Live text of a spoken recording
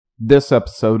This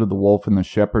episode of The Wolf and the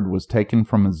Shepherd was taken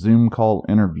from a Zoom call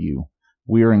interview.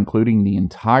 We are including the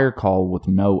entire call with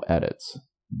no edits.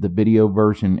 The video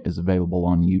version is available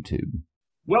on YouTube.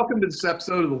 Welcome to this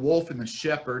episode of The Wolf and the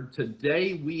Shepherd.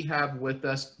 Today we have with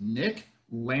us Nick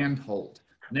Landholdt.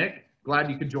 Nick,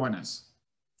 glad you could join us.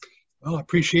 Well, I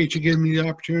appreciate you giving me the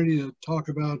opportunity to talk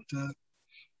about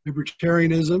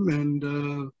libertarianism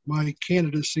and my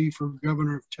candidacy for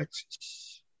governor of Texas.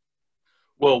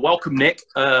 Well, welcome, Nick.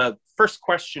 First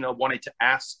question I wanted to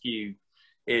ask you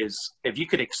is if you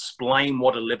could explain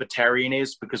what a libertarian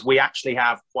is, because we actually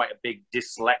have quite a big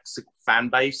dyslexic fan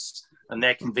base, and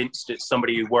they're convinced it's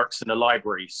somebody who works in a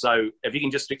library. So if you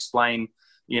can just explain,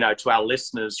 to our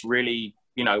listeners really,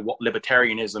 what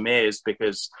libertarianism is,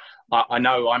 because I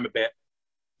know I'm a bit,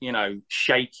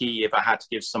 shaky if I had to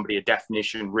give somebody a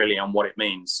definition really on what it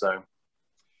means. So.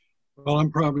 Well,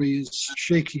 I'm probably as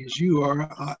shaky as you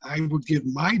are. I would give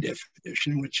my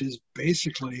definition, which is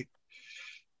basically,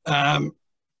 I'll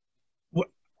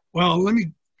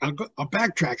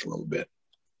backtrack a little bit.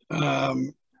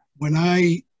 When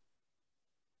I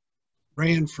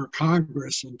ran for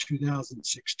Congress in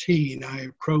 2016, I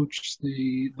approached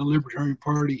the Libertarian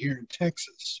Party here in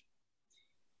Texas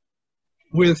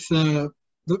with the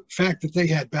fact that they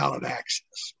had ballot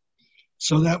access.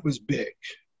 So that was big.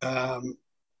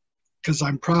 Because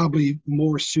I'm probably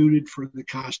more suited for the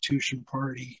Constitution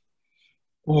Party,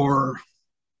 or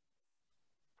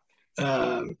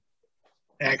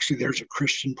actually there's a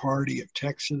Christian Party of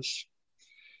Texas.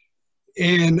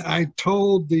 And I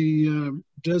told the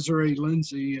Desiree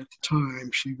Lindsay at the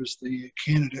time, she was the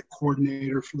candidate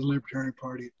coordinator for the Libertarian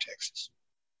Party of Texas,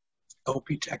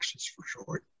 LP Texas for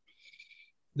short,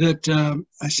 that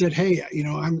I said, hey,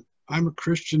 I'm a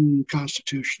Christian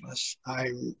constitutionalist.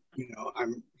 I'm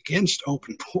against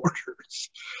open borders,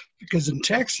 because in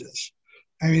Texas,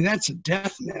 that's a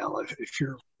death knell if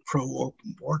you're pro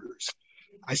open borders.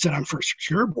 I said I'm for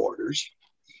secure borders,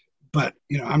 but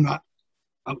I'm not,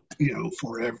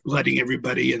 for letting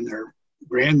everybody and their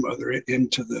grandmother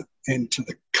into the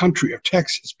country of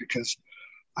Texas, because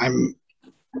I'm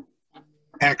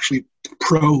actually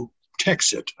pro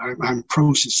Texit. I'm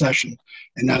pro secession,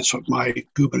 and that's what my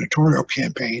gubernatorial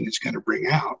campaign is going to bring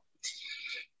out.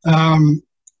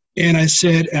 And I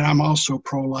said, and I'm also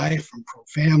pro-life, I'm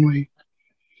pro-family.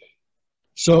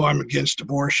 So I'm against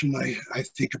abortion. I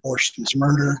think abortion is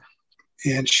murder.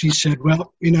 And she said,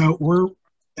 well, we're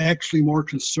actually more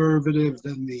conservative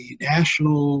than the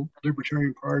National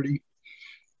Libertarian Party,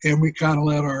 and we kind of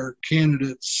let our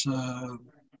candidates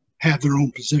have their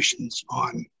own positions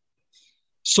on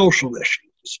social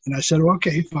issues. And I said, well,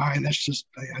 okay, fine. I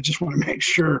just want to make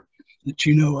sure that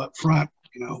up front,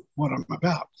 what I'm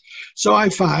about. So I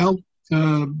filed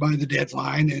by the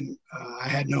deadline, and I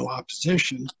had no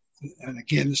opposition. And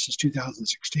again, this is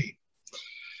 2016.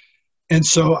 And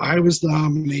so I was the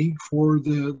nominee for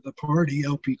the party,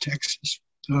 LP Texas,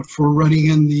 for running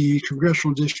in the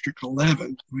Congressional District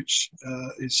 11, which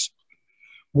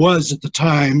was at the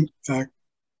time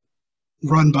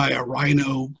run by a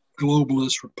rhino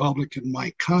globalist Republican,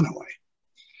 Mike Conaway.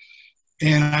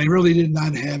 And I really did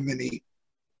not have any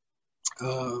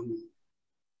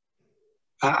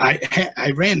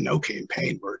I ran no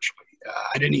campaign virtually.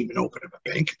 I didn't even open up a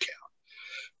bank account.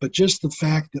 But just the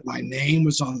fact that my name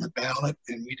was on the ballot,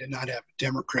 and we did not have a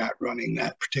Democrat running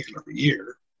that particular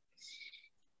year,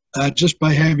 just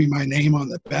by having my name on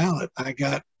the ballot, I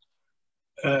got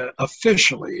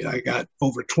officially, I got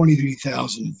over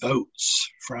 23,000 votes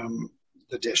from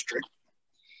the district.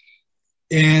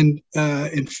 And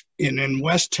in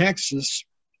West Texas,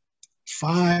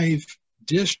 5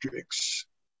 districts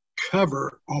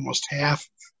cover almost half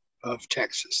of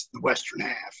Texas, the western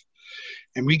half.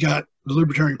 And the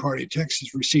Libertarian Party of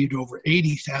Texas received over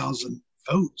 80,000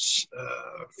 votes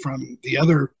from the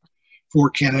other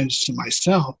 4 candidates and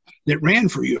myself that ran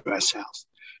for U.S. House.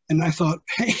 And I thought,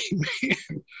 hey,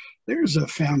 man, there's a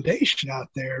foundation out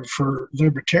there for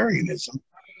libertarianism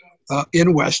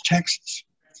in West Texas.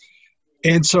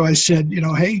 And so I said,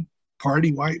 hey,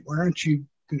 party, why aren't you,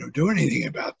 doing anything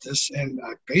about this? And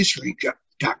I basically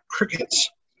got crickets.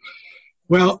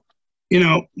 Well,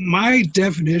 my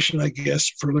definition, I guess,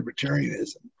 for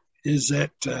libertarianism is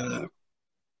that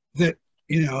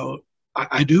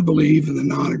I do believe in the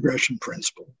non-aggression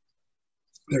principle.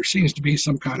 There seems to be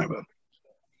some kind of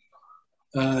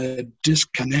a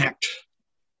disconnect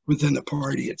within the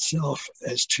party itself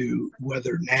as to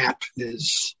whether NAP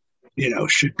is,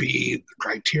 should be the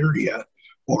criteria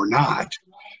or not.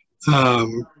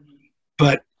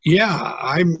 But yeah,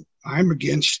 I'm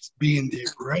against being the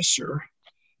aggressor,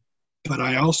 but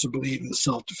I also believe in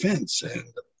self-defense, and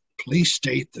the police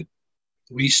state that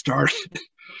we started,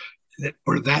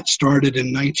 that started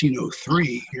in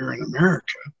 1903 here in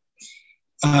America.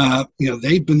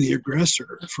 They've been the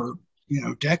aggressor for,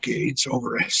 decades,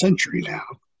 over a century now.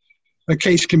 A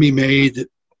case can be made that,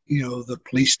 the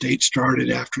police state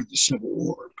started after the Civil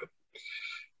War, but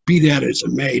be that as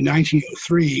it may,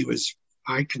 1903 was,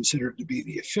 I consider, to be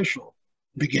the official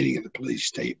beginning of the police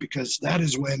state, because that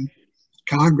is when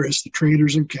Congress, the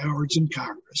traitors and cowards in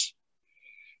Congress,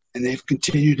 and they've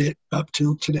continued it up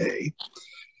till today,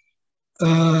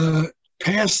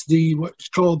 passed what's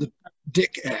called the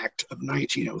Dick Act of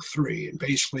 1903. And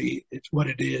basically what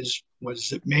it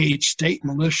was it made state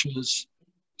militias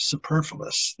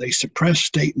superfluous. They suppressed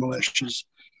state militias,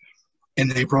 and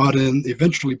they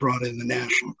eventually brought in the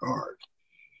National Guard,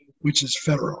 which is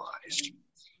federalized.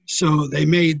 So they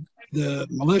made the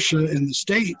militia in the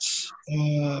states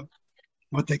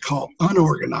what they call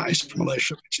unorganized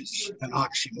militia, which is an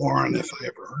oxymoron if I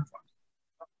ever heard one.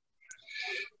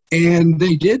 And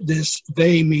they did this,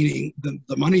 they meaning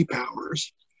the money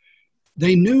powers.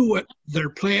 They knew what their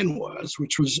plan was,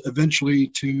 which was eventually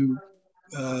to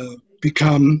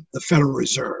become the Federal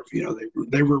Reserve.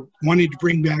 They were wanting to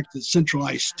bring back the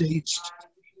centralized states,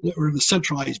 or the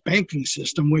centralized banking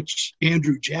system, which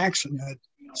Andrew Jackson had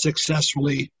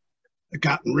successfully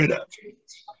gotten rid of.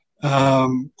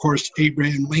 Of course,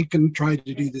 Abraham Lincoln tried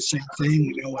to do the same thing.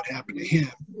 We know what happened to him.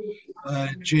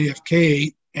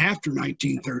 JFK, after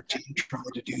 1913,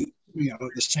 tried to do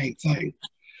the same thing,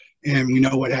 and we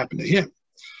know what happened to him.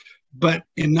 But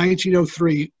in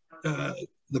 1903,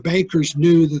 the bankers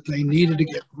knew that they needed to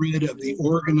get rid of the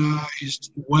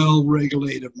organized,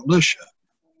 well-regulated militia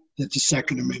that the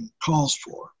Second Amendment calls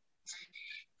for.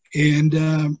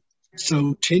 And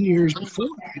so 10 years before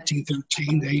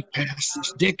 1913, they passed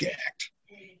this Dick Act.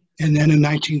 And then in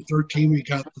 1913, we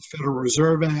got the Federal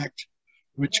Reserve Act,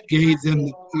 which gave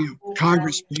them,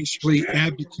 Congress basically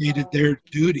abdicated their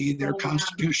duty, their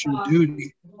constitutional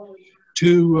duty,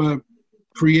 to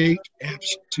create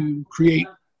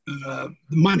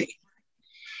money.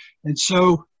 And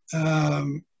so,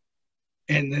 and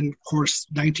then of course,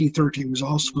 1913 was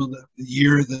also the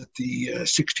year that the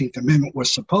 16th Amendment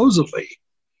was supposedly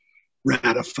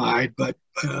ratified, but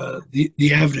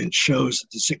the evidence shows that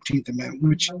the 16th Amendment,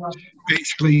 which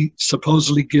basically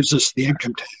supposedly gives us the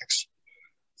income tax,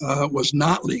 was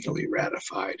not legally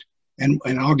ratified. And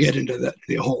I'll get into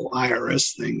the whole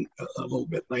IRS thing a little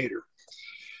bit later.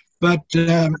 But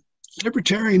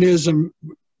libertarianism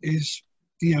is,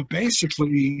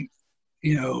 basically,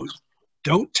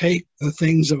 don't take the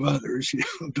things of others,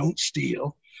 don't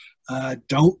steal,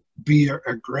 don't be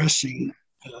aggressing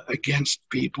against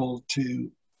people,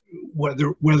 to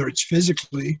whether it's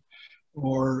physically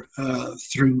or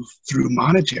through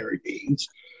monetary means,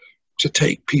 to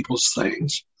take people's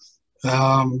things.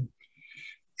 And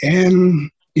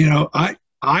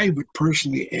I would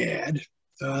personally add,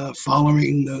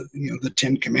 following the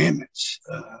Ten Commandments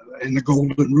and the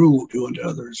Golden Rule, do unto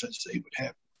others as they would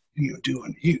have do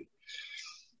unto you.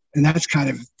 And that's kind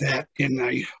of that in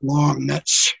a long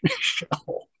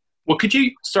nutshell. Well,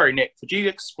 Nick, could you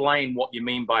explain what you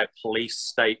mean by a police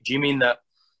state? Do you mean that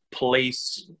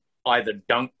police either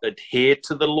don't adhere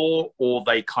to the law, or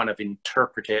they kind of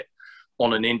interpret it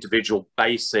on an individual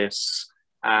basis,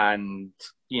 and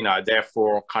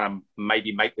therefore kind of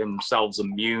maybe make themselves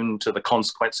immune to the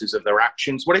consequences of their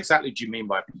actions? What exactly do you mean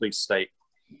by a police state?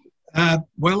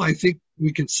 Well, I think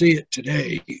we can see it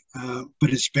today,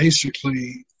 but it's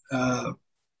basically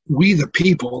we the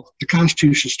people. The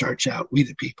Constitution starts out, we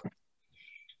the people.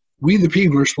 We the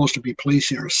people are supposed to be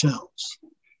policing ourselves.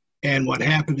 And what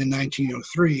happened in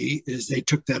 1903 is they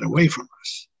took that away from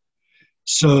us.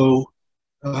 So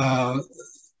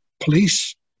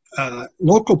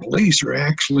local police are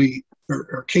actually,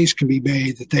 or case can be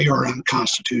made that they are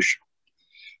unconstitutional.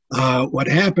 What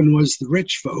happened was the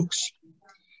rich folks,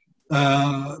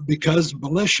 because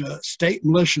state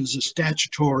militia is a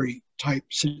statutory type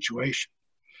situation.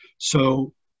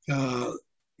 So,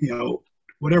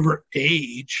 whatever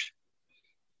age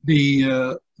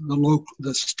the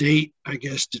state, I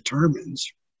guess,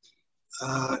 determines,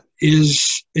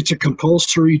 it's a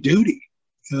compulsory duty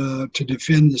to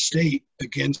defend the state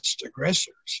against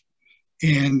aggressors.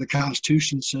 And the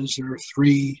Constitution says there are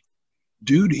 3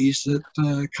 duties that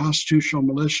constitutional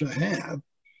militia have,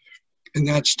 and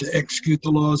that's to execute the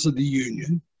laws of the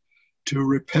Union, to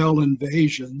repel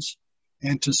invasions,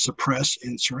 and to suppress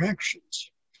insurrections.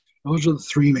 Those are the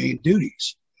 3 main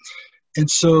duties. And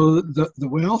so the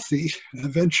wealthy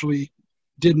eventually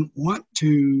didn't want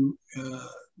to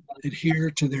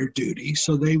adhere to their duty,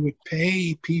 so they would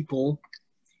pay people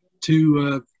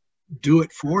to do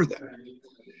it for them.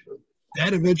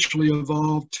 That eventually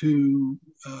evolved to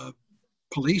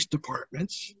police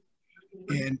departments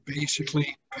and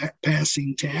basically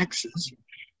passing taxes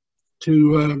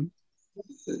to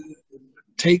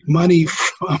take money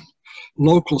from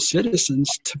local citizens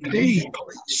to pay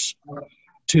police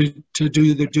to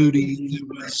do the duty that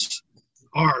was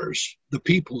ours, the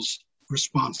people's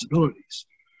responsibilities.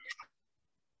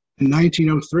 In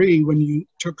 1903, when you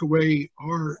took away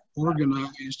our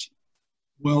organized,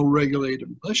 well-regulated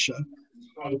militia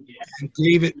and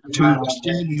gave it to a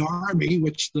standing army,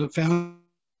 which the founder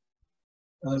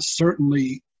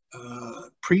certainly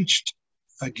preached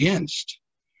against.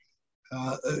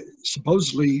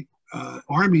 Supposedly,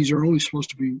 armies are only supposed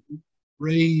to be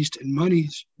raised and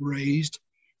money's raised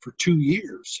for 2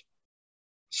 years.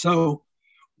 So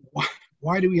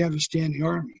why do we have a standing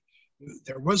army?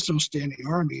 There was no standing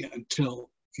army until,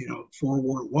 World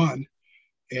War I,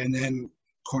 and then,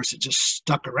 of course, it just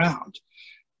stuck around.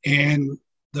 And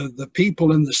the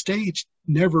people in the States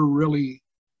never really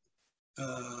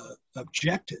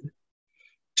objected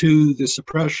to the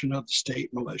suppression of the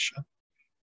state militia.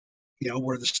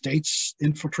 Were the states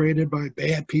infiltrated by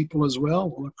bad people as well?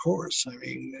 Well, of course. I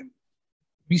mean,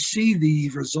 we see the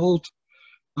result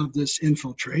of this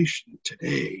infiltration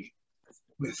today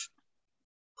with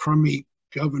crummy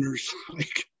governors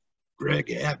like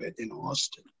Greg Abbott in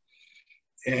Austin.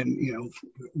 And,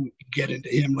 we'll get into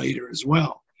him later as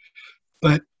well.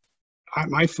 But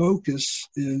my focus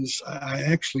is I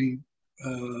actually,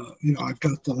 I've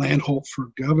got the Landholdt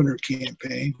for Governor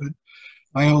campaign, but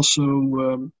I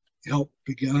also helped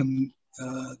begun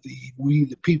the We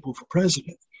the People for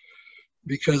President,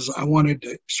 because I wanted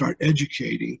to start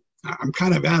educating. I'm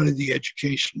kind of out of the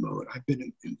education mode. I've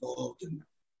been involved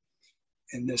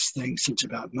in this thing since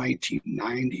about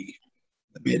 1990,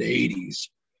 the mid 80s.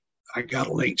 I got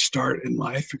a late start in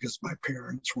life because my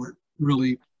parents weren't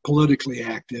really politically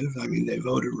active. I mean, they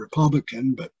voted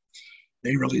Republican, but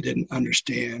they really didn't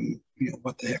understand,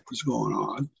 what the heck was going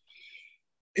on.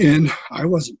 And I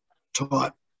wasn't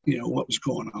taught, what was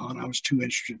going on. I was too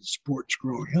interested in sports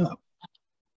growing up.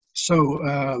 So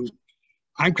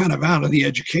I'm kind of out of the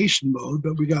education mode,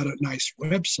 but we got a nice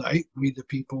website,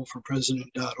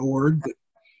 wethepeopleforpresident.org, that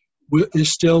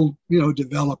is still,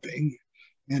 developing,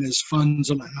 and as funds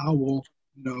allow will,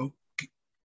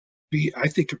 be, I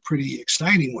think, a pretty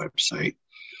exciting website.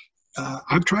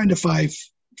 I'm trying to find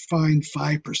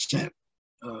 5%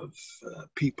 of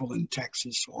people in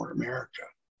Texas or America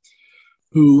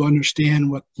who understand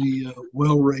what the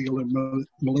well-regulated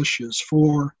militia is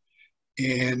for,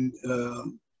 and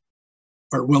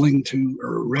are willing to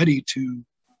or ready to,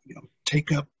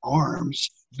 take up arms,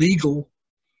 legal,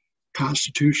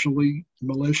 constitutionally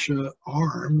militia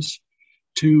arms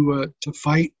to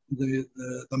fight the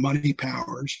money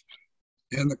powers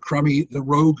and the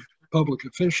rogue public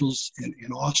officials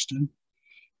in Austin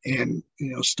and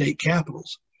state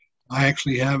capitals. I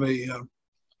actually have a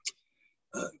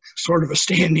sort of a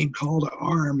standing call to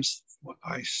arms.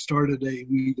 I started a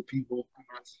We the People.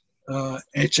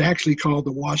 It's actually called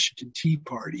the Washington Tea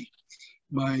Party.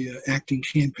 My acting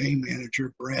campaign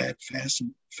manager, Brad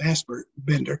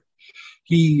Fassbender,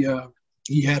 he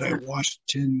had a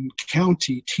Washington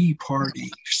County Tea Party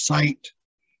site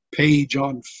page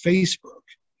on Facebook,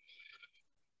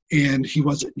 and he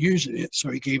wasn't using it, so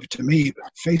he gave it to me.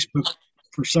 But Facebook,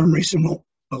 for some reason, won't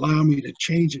allow me to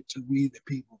change it to We the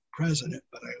People President,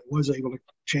 but I was able to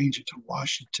change it to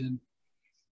Washington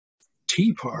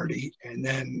Tea Party and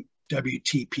then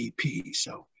WTPP.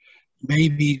 So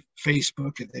maybe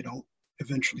Facebook, if they don't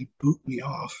eventually boot me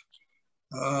off,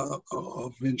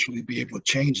 I'll eventually be able to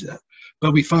change that.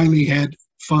 But we finally had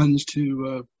funds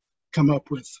to come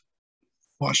up with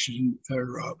Washington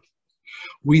or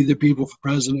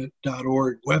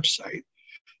wethepeopleforpresident.org website.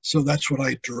 So that's what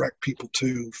I direct people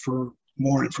to for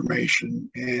more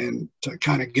information and to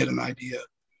kind of get an idea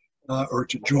or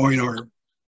to join our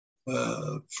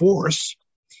force,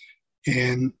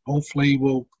 and hopefully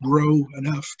we'll grow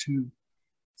enough to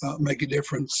make a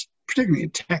difference, particularly in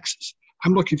Texas.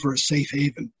 I'm looking for a safe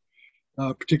haven,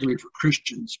 particularly for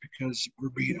Christians, because we're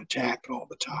being attacked all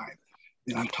the time.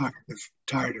 And I'm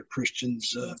tired of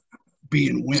Christians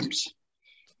being wimps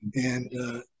and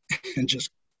just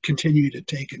continue to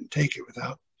take it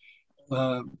without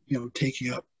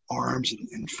taking up arms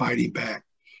and fighting back,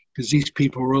 because these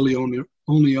people really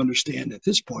only understand at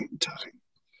this point in time.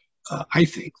 I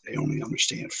think they only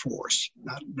understand force,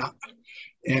 not,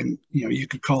 and you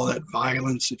could call that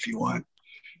violence if you want,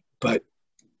 but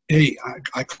hey,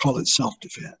 I call it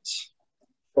self-defense.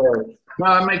 Sure.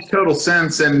 Well, that makes total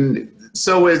sense. And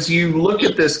so as you look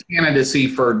at this candidacy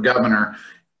for governor,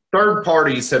 third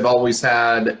parties have always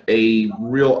had a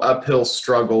real uphill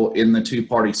struggle in the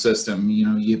two-party system. You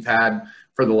know, you've had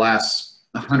for the last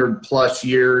 100+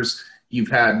 years, you've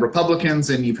had Republicans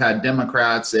and you've had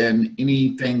Democrats, and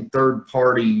anything third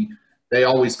party, they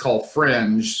always call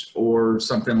fringe or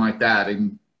something like that.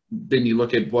 And then you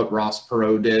look at what Ross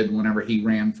Perot did whenever he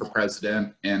ran for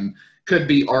president, and could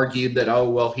be argued that, oh,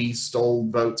 well, he stole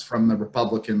votes from the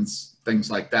Republicans, things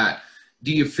like that.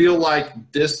 Do you feel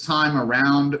like this time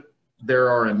around there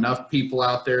are enough people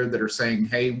out there that are saying,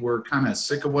 hey, we're kind of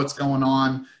sick of what's going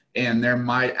on, and there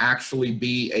might actually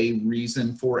be a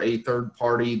reason for a third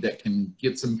party that can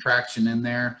get some traction in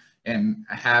there and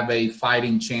have a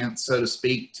fighting chance, so to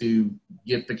speak, to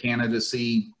get the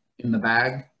candidacy in the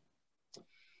bag?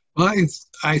 Well,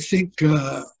 I think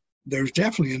there's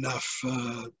definitely enough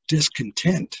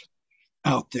discontent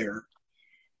out there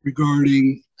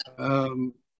regarding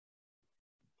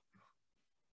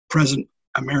present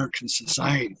American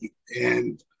society.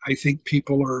 And I think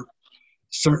people are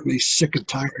certainly sick and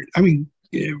tired. I mean,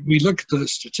 we look at the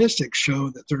statistics show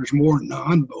that there's more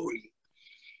non-voting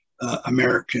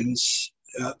Americans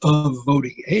of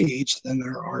voting age than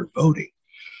there are voting.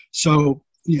 So,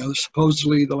 you know,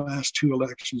 supposedly the last two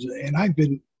elections, and I've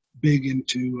been big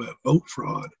into vote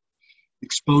fraud,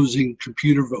 exposing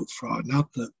computer vote fraud, not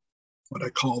what I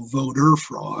call voter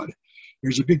fraud.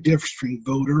 There's a big difference between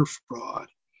voter fraud,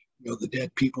 you know, the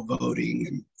dead people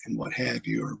voting and what have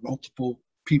you, or multiple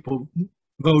people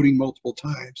voting multiple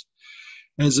times,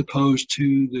 as opposed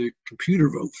to the computer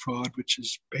vote fraud, which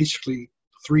is basically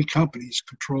 3 companies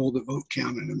control the vote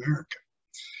count in America.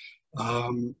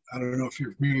 I don't know if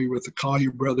you're familiar with the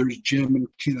Collier brothers, Jim and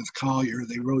Kenneth Collier.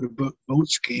 They wrote a book, Vote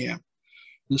Scam,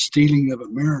 The Stealing of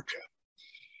America.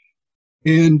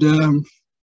 And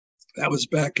that was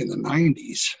back in the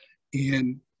 90s.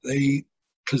 And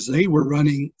because they were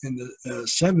running in the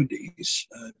 70s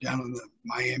down in the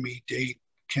Miami-Dade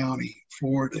County,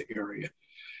 Florida area.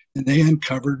 And they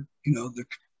uncovered, you know,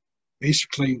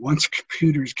 basically once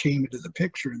computers came into the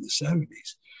picture in the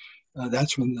 70s,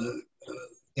 that's when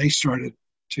they started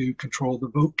to control the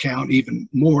vote count even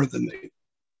more than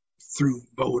through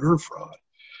voter fraud.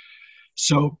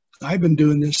 So I've been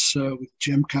doing this with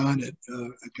Jim Condit,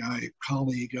 a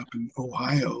colleague up in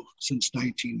Ohio, since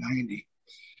 1990.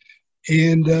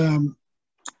 And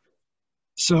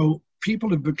so people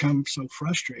have become so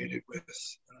frustrated with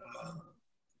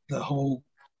the whole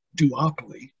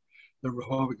duopoly, the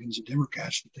Republicans and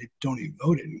Democrats, that they don't even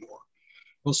vote anymore.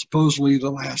 Well, supposedly the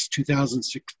last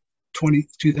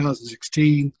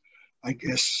 2016, I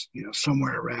guess, you know,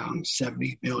 somewhere around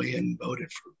 70 million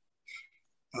voted for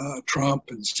Trump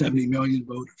and 70 million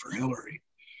voted for Hillary.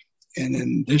 And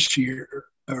then this year,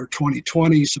 or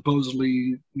 2020,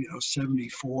 supposedly, you know,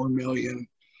 74 million,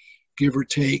 give or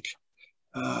take,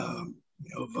 you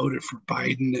know, voted for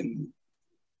Biden, and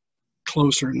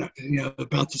closer, you know,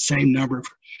 about the same number.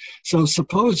 So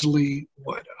supposedly,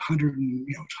 what, 20 to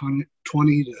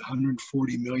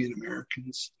 140 million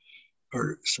Americans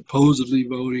are supposedly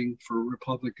voting for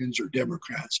Republicans or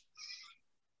Democrats,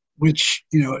 which,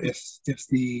 you know, if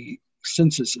the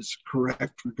census is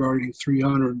correct regarding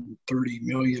 330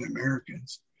 million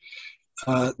Americans,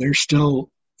 there's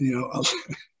still, you know,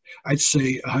 I'd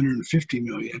say 150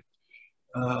 million.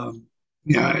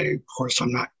 Yeah, of course,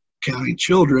 I'm not counting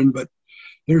children, but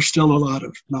there's still a lot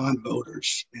of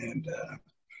non-voters. And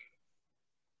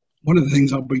one of the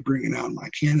things I'll be bringing out in my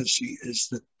candidacy is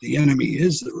that the enemy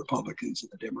is the Republicans and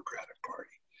the Democratic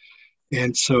Party.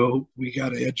 And so we got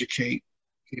to educate,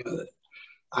 you know,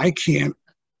 I can't,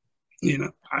 you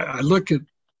know, I look at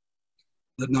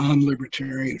the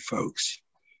non-libertarian folks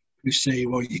who say,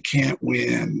 well, you can't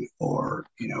win, or,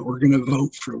 you know, we're going to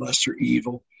vote for lesser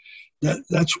evil.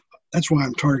 That's why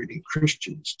I'm targeting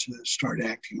Christians, to start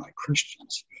acting like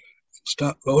Christians.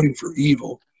 Stop voting for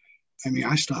evil. I mean,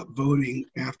 I stopped voting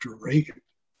after Reagan.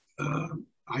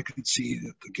 I could see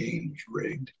that the game was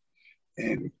rigged.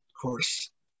 And of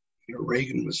course, you know,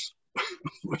 Reagan was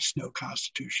no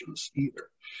constitutionalist either.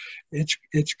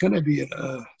 It's going to be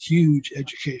a huge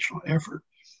educational effort.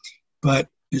 But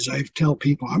as I tell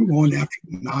people, I'm going after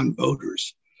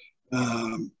non-voters.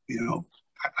 You know,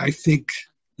 I think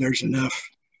there's enough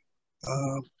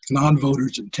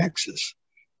non-voters in Texas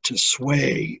to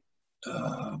sway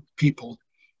people,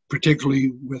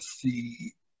 particularly with the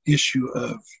issue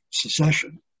of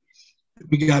secession.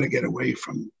 We got to get away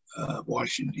from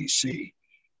Washington, D.C.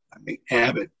 I mean,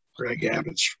 Greg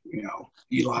Abbott's, you know,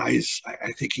 he lies.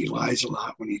 I think he lies a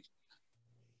lot when he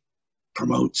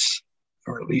promotes,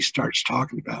 or at least starts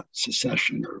talking about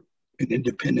secession or an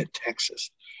independent Texas.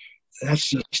 That's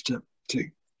just to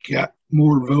get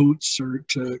more votes or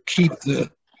to keep the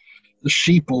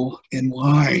sheeple in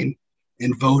line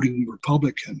and voting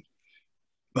Republican.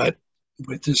 But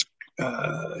with this,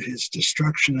 his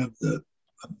destruction of the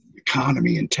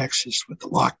economy in Texas with the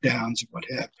lockdowns and what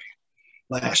have you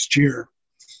last year,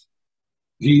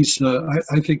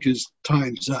 I think his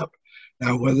time's up.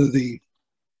 Now, I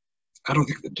don't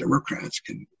think the Democrats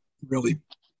can really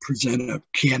present a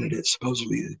candidate,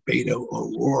 supposedly Beto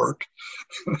O'Rourke,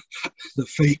 the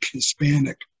fake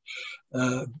Hispanic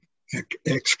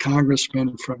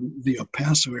ex-congressman from the El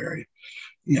Paso area.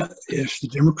 Yeah, if the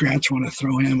Democrats want to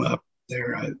throw him up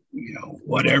there,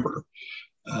 whatever.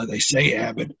 They say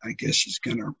Abbott, I guess, is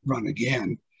going to run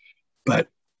again. But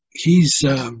he's,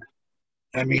 after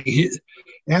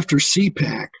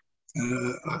CPAC,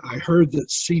 I heard that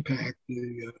CPAC,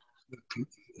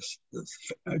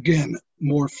 again,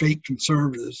 more fake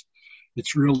conservatives,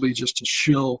 it's really just a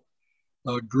shill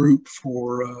group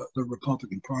for the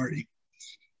Republican Party.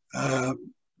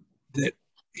 That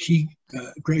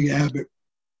Greg Abbott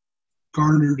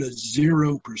garnered a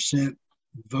 0%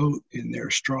 vote in their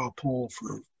straw poll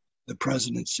for the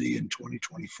presidency in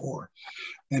 2024.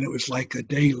 And it was like a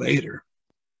day later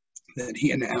that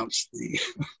he announced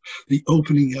the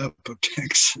opening up of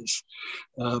Texas.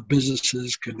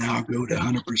 Businesses could now go to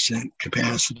 100%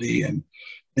 capacity. And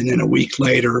then a week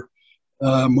later,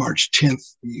 March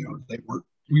 10th, we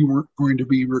weren't going to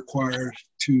be required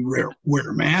to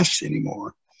wear masks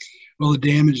anymore. Well, the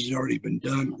damage has already been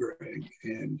done, Greg,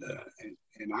 and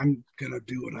I'm going to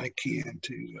do what I can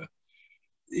to.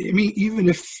 Even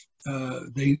if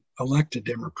they elect a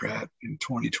Democrat in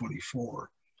 2024,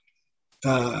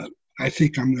 I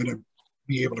think I'm going to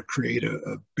be able to create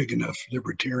a big enough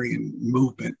libertarian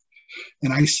movement,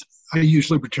 and I use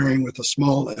libertarian with a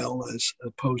small L as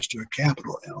opposed to a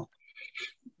capital L.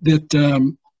 That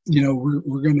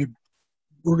we're going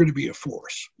to be a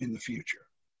force in the future.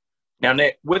 Now,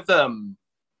 Nick, with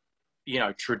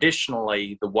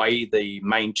traditionally the way the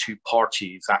main two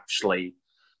parties actually,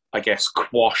 I guess,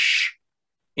 quash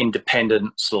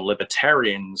independents or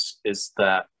libertarians is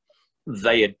that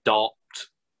they adopt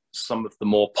some of the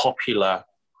more popular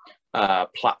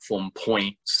platform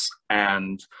points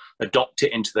and adopt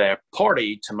it into their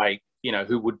party to make,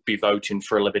 who would be voting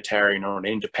for a libertarian or an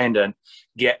independent,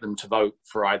 get them to vote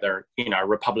for either,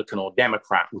 Republican or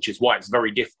Democrat, which is why it's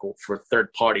very difficult for a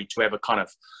third party to ever kind of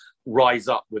rise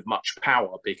up with much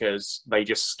power because they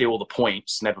just steal the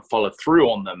points, never follow through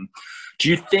on them. Do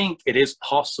you think it is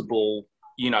possible,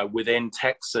 within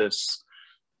Texas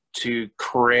to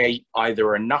create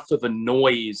either enough of a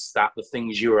noise that the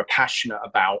things you are passionate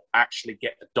about actually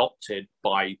get adopted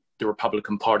by the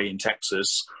Republican Party in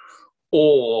Texas,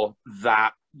 or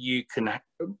that you can,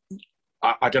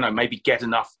 I don't know, maybe get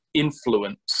enough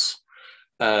influence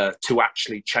to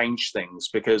actually change things?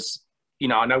 Because,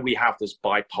 I know we have this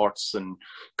bipartisan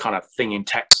kind of thing in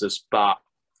Texas, but,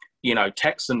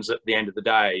 Texans at the end of the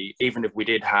day, even if we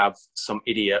did have some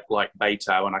idiot like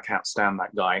Beto, and I can't stand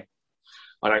that guy,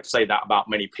 I don't say that about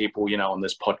many people, on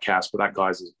this podcast, but that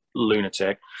guy's a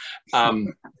lunatic.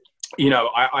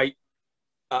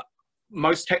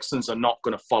 Most Texans are not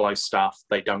going to follow stuff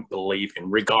they don't believe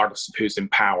in, regardless of who's in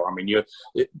power.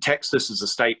 Texas is a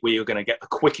state where you're going to get the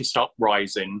quickest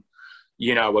uprising,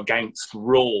 against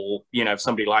rule. If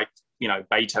somebody like,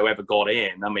 Beto ever got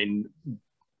in,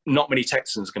 not many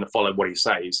Texans are going to follow what he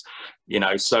says,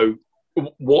 So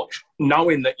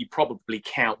knowing that you probably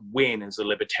can't win as a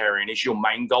libertarian, is your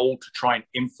main goal to try and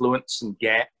influence and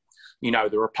get,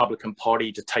 the Republican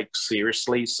Party to take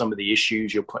seriously some of the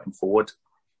issues you're putting forward?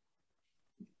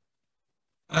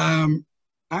 I'm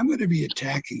going to be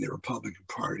attacking the Republican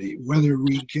Party, whether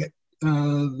we get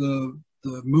the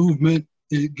movement,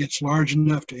 it gets large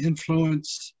enough to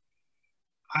influence.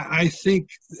 I think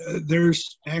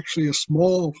there's actually a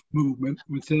small movement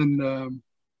within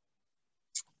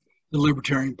the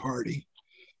Libertarian Party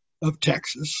of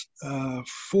Texas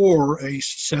for a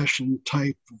secession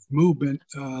type of movement.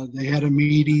 They had a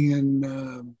meeting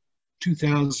in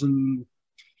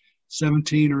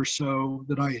 2017 or so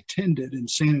that I attended in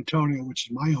San Antonio, which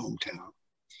is my hometown.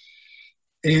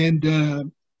 And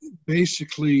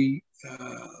basically,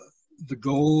 the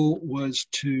goal was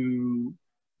to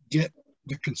get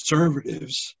the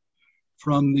conservatives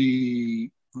from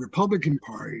the Republican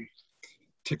Party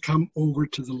to come over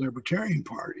to the Libertarian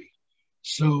Party.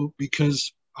 So,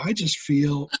 because I just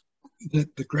feel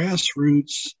that the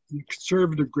grassroots, the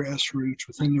conservative grassroots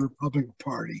within the Republican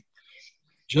Party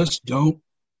just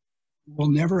will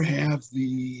never have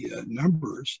the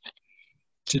numbers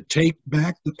to take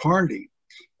back the party.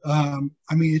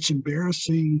 It's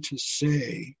embarrassing to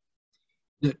say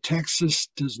that Texas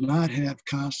does not have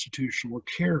constitutional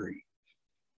carry.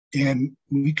 And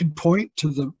we could point to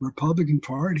the Republican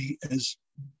Party as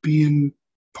being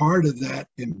part of that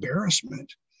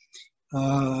embarrassment.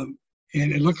 And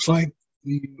it looks like,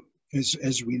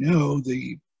 as we know,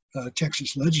 the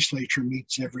Texas legislature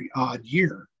meets every odd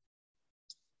year.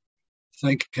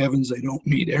 Thank heavens they don't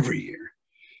meet every year.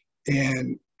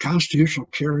 And constitutional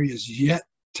carry is yet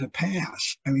to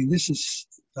pass. I mean, this is,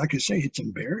 like I say, it's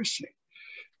embarrassing.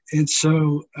 And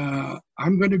so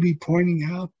I'm going to be pointing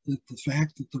out that the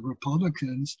fact that the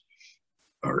Republicans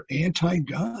are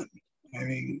anti-gun. I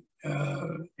mean,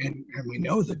 and we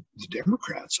know that the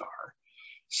Democrats are.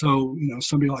 So, you know,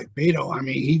 somebody like Beto, I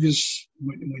mean, he just,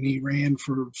 when he ran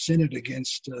for Senate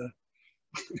against,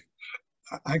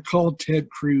 I called Ted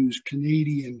Cruz,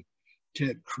 Canadian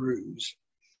Ted Cruz.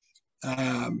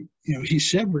 You know, he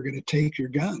said, we're going to take your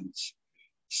guns.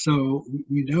 So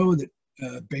we know that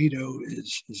Beto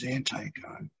is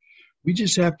anti-gun. We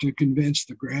just have to convince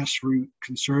the grassroots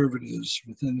conservatives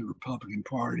within the Republican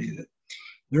Party that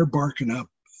they're barking up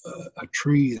a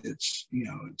tree that's, you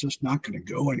know, just not going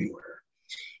to go anywhere.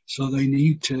 So they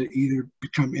need to either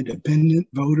become independent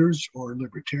voters or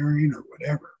libertarian or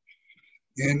whatever.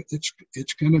 And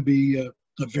it's going to be a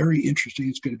very interesting.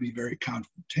 It's going to be very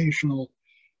confrontational,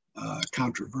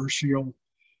 controversial,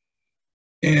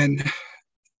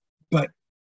 but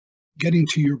getting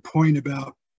to your point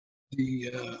about the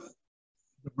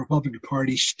Republican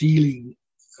Party stealing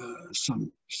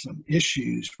some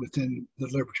issues within the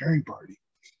Libertarian Party.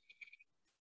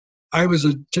 I was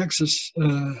a Texas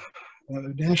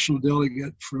national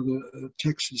delegate for the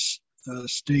Texas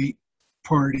State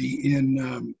Party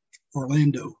in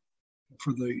Orlando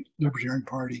for the Libertarian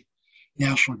Party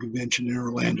National Convention in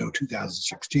Orlando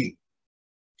 2016.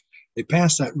 They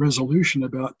passed that resolution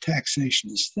about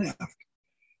taxation as theft.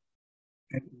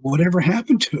 And whatever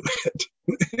happened to it?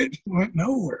 It went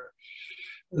nowhere.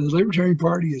 The Libertarian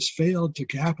Party has failed to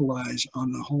capitalize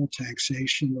on the whole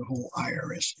taxation, the whole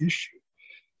IRS issue.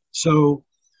 So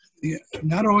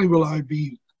not only will I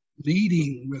be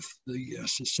leading with the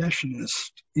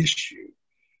secessionist issue,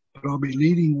 but I'll be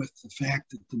leading with the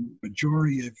fact that the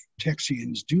majority of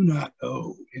Texians do not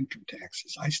owe income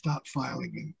taxes. I stopped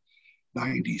filing in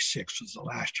 96 was the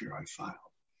last year I filed.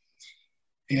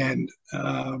 And,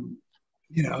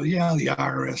 you know, yeah, the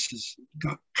IRS has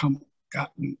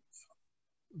gotten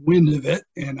wind of it,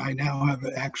 and I now have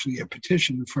actually a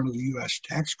petition in front of the U.S.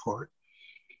 Tax Court,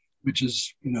 which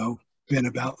has, you know, been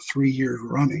about 3 years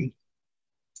running.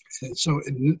 And so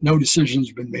no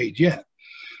decision's been made yet.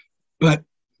 But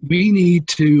we need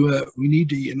to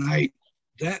unite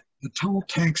that the total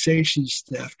taxation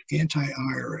theft,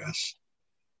 anti-IRS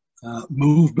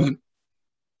movement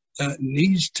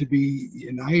needs to be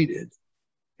united,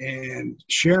 and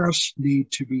sheriffs need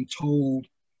to be told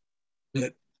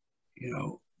that, you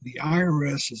know, the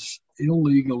IRS is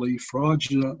illegally,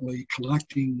 fraudulently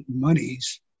collecting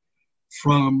monies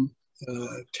from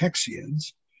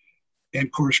Texians. And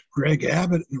of course, Greg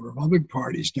Abbott, the Republican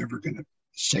Party, is never going to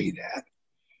say that.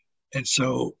 And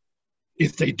so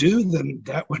if they do, then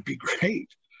that would be great.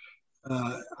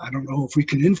 I don't know if we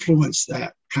can influence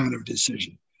that kind of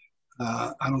decision.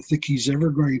 I don't think he's ever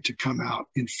going to come out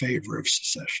in favor of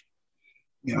secession.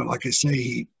 You know, like I say,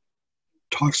 he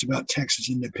talks about Texas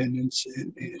independence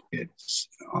it's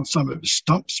on some of his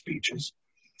stump speeches.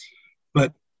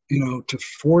 But, you know, to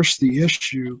force the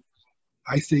issue,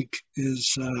 I think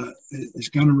is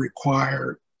going to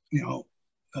require, you know,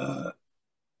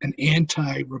 an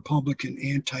anti-Republican,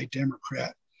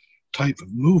 anti-Democrat type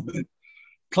of movement,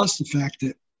 plus the fact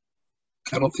that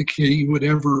I don't think he would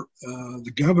ever,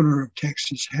 the governor of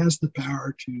Texas has the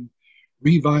power to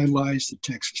revitalize the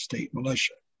Texas State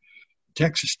Militia.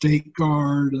 Texas State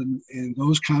Guard and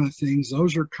those kind of things,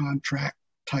 those are contract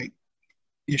type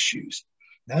issues.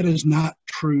 That is not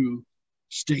true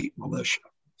state militia.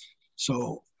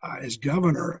 So as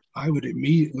governor, I would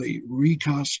immediately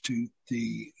reconstitute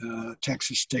the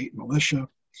Texas State Militia,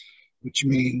 which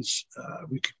means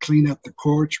we could clean up the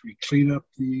courts, we clean up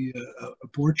the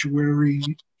abortuary,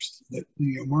 the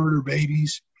murder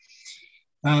babies.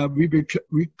 We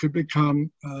could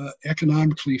become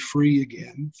economically free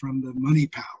again from the money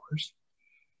powers.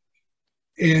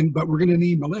 But we're going to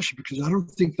need militia, because I don't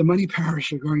think the money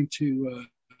powers are going to,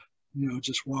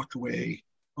 just walk away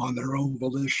on their own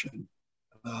volition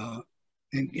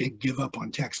and give up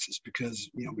on Texas, because,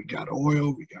 we got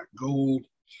oil, we got gold.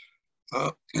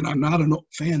 And I'm not a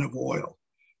fan of oil.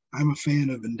 I'm a fan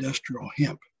of industrial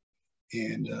hemp.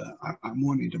 And I'm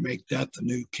wanting to make that the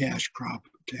new cash crop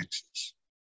of Texas.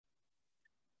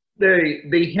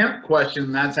 The hemp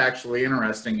question, that's actually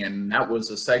interesting, and that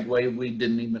was a segue we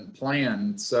didn't even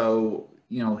plan. So,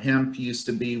 hemp used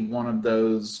to be one of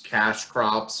those cash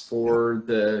crops for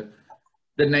the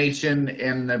nation,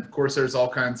 and of course there's all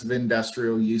kinds of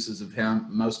industrial uses of hemp.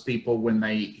 Most people, when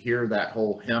they hear that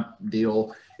whole hemp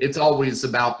deal, it's always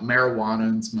about marijuana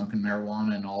and smoking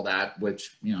marijuana and all that,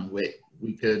 which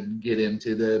we could get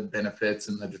into the benefits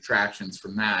and the detractions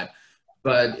from that.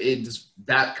 But it's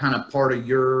that kind of part of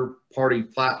your party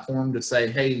platform to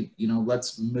say, hey,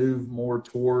 let's move more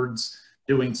towards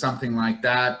doing something like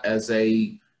that as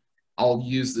I'll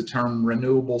use the term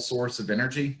renewable source of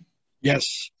energy.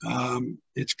 Yes,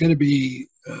 it's going to be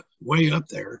way up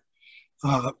there.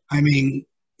 I mean,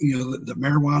 the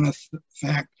marijuana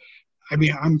fact. I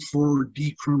mean, I'm for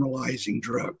decriminalizing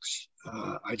drugs.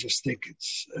 I just think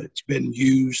it's been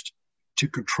used to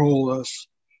control us.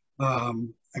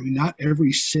 I mean, not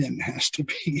every sin has to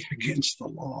be against the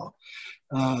law.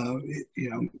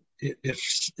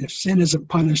 If sin isn't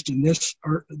punished in this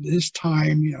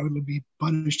time, it'll be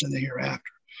punished in the hereafter.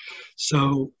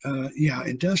 So,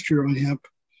 industrial hemp,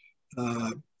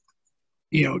 to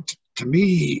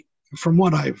me, from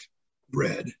what I've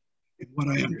read and what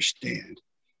I understand,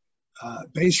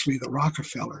 basically the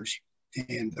Rockefellers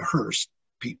and the Hearst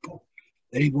people,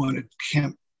 they wanted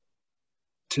hemp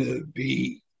to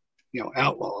be,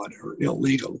 outlawed or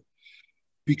illegal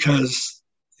because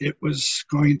it was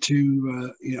going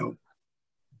to,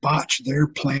 botch their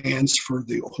plans for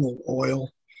the whole oil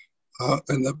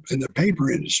and the paper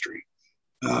industry.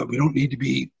 We don't need to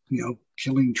be,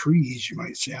 killing trees, you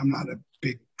might say. I'm not a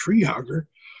big tree hugger,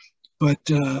 but,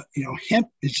 hemp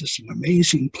is just an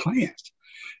amazing plant.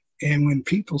 And when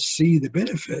people see the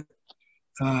benefit,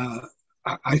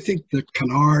 I think the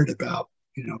canard about,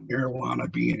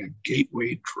 marijuana being a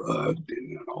gateway drug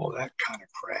and all that kind of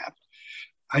crap,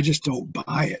 I just don't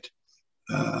buy it.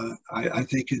 I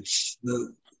think it's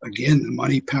the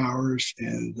money powers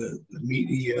and the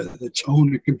media that's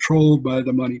owned and controlled by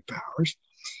the money powers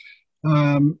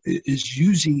is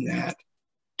using that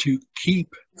to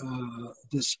keep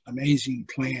this amazing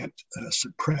plant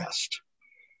suppressed.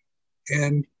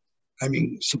 And I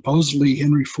mean, supposedly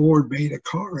Henry Ford made a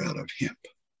car out of hemp.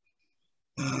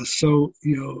 So,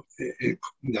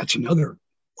 that's another, of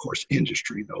course,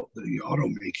 industry, though, the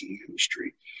automaking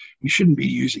industry. You shouldn't be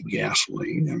using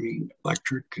gasoline. I mean,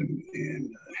 electric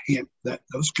and hemp,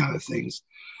 those kind of things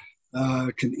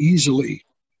can easily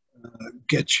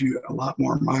get you a lot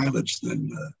more mileage than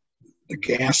the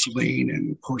gasoline.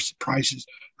 And, of course, the prices,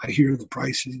 I hear the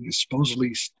pricing is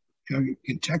supposedly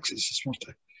in Texas is supposed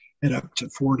to head up to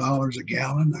 $4 a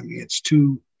gallon. I mean, it's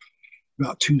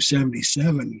about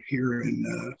 $2.77 here in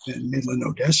Midland,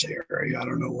 Odessa area. I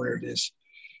don't know where it is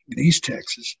in East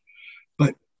Texas,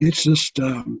 but it's just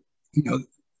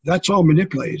that's all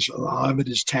manipulated. A lot of it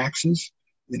is taxes,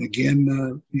 and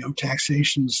again,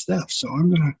 taxation is theft. So I'm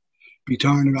going to be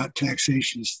talking about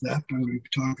taxation is theft. I'm going to be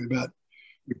talking about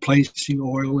replacing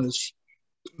oil as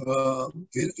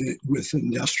with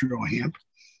industrial hemp.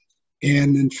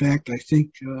 And in fact, I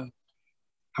think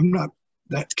I'm not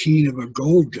that keen of a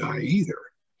gold guy either.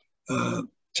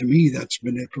 To me, that's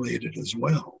manipulated as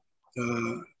well.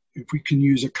 If we can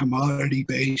use a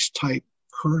commodity-based type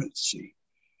currency,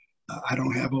 I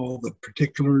don't have all the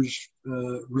particulars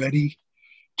ready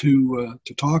to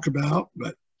talk about,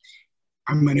 but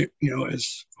I'm going to,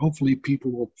 as hopefully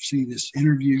people will see this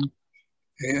interview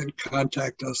and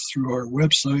contact us through our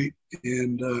website,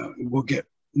 and we'll get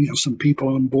some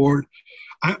people on board.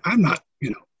 I'm not,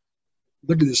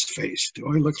 look at this face.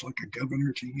 Do I look like a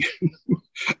governor to you?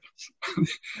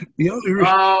 The other.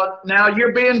 Now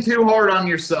you're being too hard on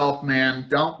yourself, man.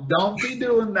 Don't be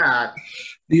doing that.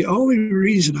 The only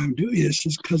reason I'm doing this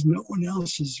is because no one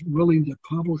else is willing to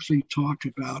publicly talk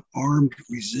about armed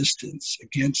resistance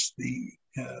against the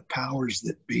powers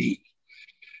that be.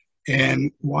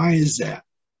 And why is that?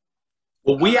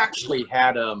 Well, we actually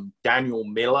had Daniel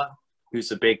Miller,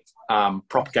 who's a big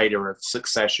propagator of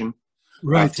succession.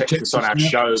 Right. Texas on our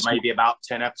show maybe about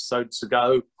 10 episodes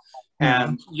ago.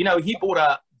 And, he brought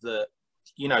up that,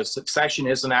 succession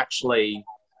isn't actually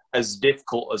as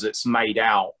difficult as it's made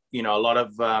out. A lot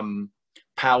of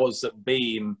powers that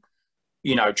be,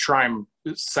 try and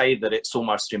say that it's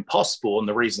almost impossible. And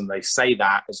the reason they say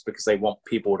that is because they want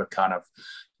people to kind of,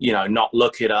 not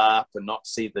look it up and not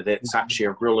see that it's actually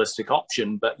a realistic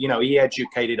option. But, he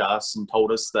educated us and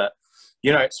told us that,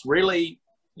 it's really,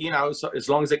 so as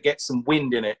long as it gets some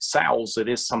wind in its sails, it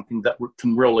is something that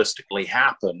can realistically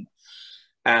happen.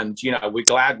 And, we're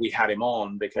glad we had him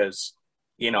on because,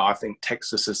 I think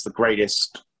Texas is the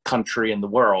greatest country in the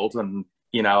world. And,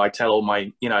 You know, I tell all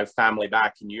my, you know, family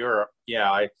back in Europe,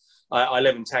 yeah, I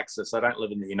live in Texas. I don't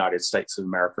live in the United States of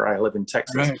America. I live in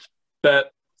Texas. Right.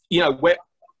 But, you know,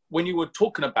 when you were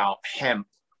talking about hemp,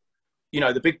 you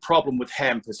know, the big problem with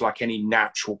hemp is like any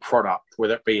natural product,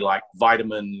 whether it be like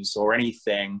vitamins or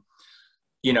anything,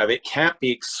 you know, it can't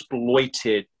be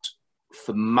exploited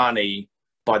for money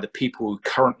by the people who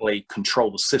currently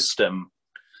control the system.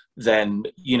 Then,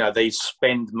 you know, they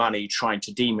spend money trying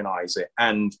to demonize it.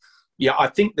 And yeah, I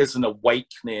think there's an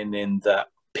awakening in that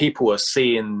people are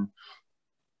seeing,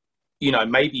 you know,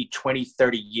 maybe 20,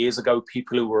 30 years ago,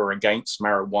 people who were against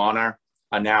marijuana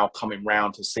are now coming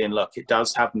around to saying, look, it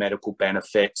does have medical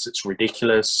benefits. It's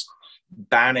ridiculous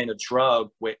banning a drug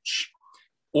which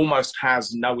almost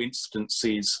has no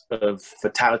instances of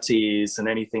fatalities and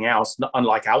anything else,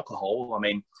 unlike alcohol. I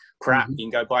mean, crap, you can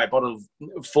go buy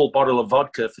a full bottle of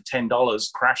vodka for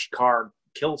 $10, crash a car,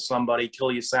 kill somebody,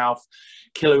 kill yourself,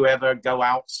 kill whoever, go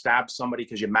out, stab somebody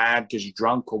because you're mad, because you're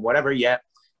drunk or whatever. Yet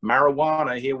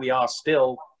marijuana, here we are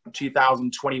still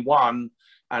 2021,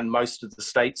 and most of the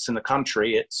states in the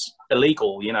country, it's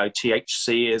illegal. You know,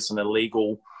 THC is an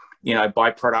illegal, you know,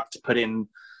 byproduct to put in,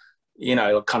 you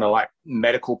know, kind of like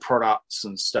medical products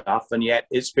and stuff. And yet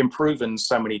it's been proven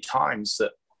so many times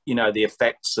that, you know, the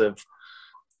effects of,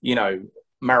 you know,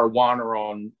 marijuana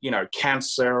on, you know,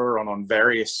 cancer and on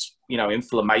various, you know,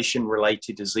 inflammation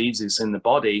related diseases in the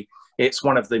body, it's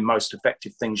one of the most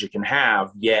effective things you can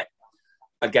have. Yet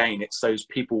again, it's those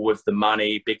people with the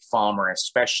money, big pharma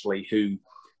especially, who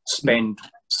spend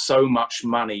so much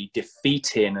money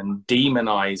defeating and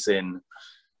demonizing,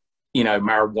 you know,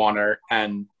 marijuana.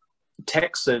 And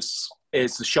Texas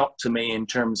is a shock to me in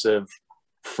terms of,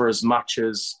 for as much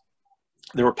as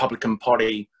the Republican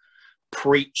Party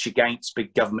preach against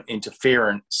big government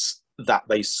interference, that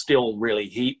they still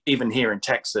really, even here in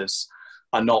Texas,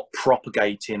 are not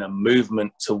propagating a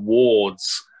movement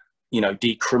towards, you know,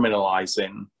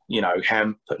 decriminalizing, you know,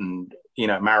 hemp and, you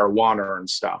know, marijuana and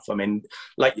stuff. I mean,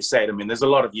 like you said, I mean, there's a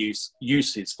lot of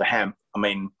uses for hemp. I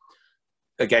mean,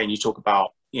 again, you talk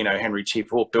about, you know, Henry T.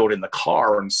 Ford building the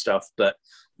car and stuff, but,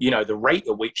 you know, the rate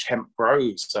at which hemp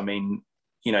grows, I mean,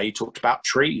 you know, you talked about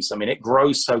trees. I mean, it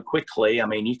grows so quickly. I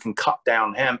mean, you can cut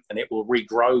down hemp and it will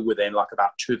regrow within like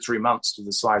about 2 or 3 months to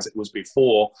the size it was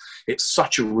before. It's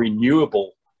such a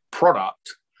renewable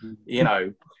product, you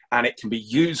know, and it can be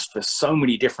used for so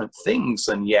many different things.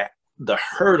 And yet the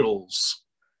hurdles,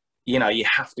 you know, you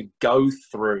have to go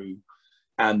through,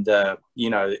 and you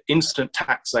know, instant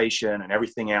taxation and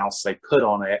everything else they put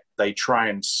on it, they try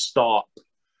and stop,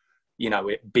 you know,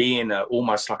 it being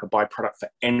almost like a byproduct for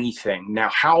anything. Now,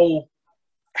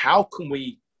 how can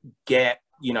we get,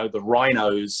 you know, the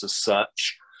rhinos as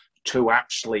such to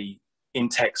actually in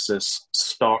Texas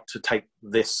start to take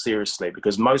this seriously?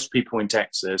 Because most people in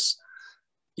Texas,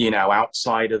 you know,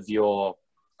 outside of your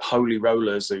holy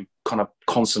rollers who kind of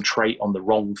concentrate on the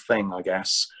wrong thing, I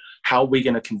guess, how are we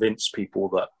going to convince people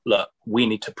that, look, we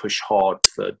need to push hard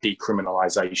for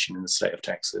decriminalization in the state of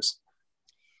Texas?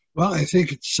 Well, I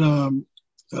think it's kind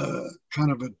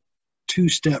of a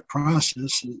two-step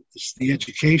process. It's the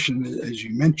education, as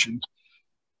you mentioned,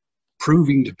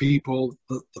 proving to people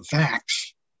the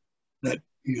facts that,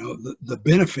 you know, the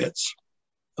benefits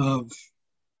of,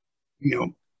 you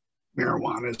know,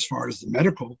 marijuana as far as the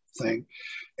medical thing.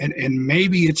 And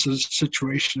maybe it's a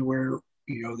situation where,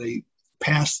 you know, they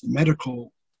pass the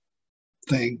medical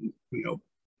thing, you know,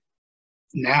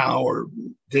 now or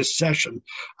this session.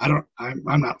 I'm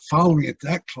not following it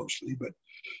that closely, but,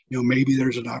 you know, maybe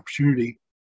there's an opportunity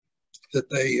that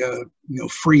they, you know,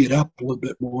 free it up a little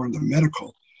bit more in the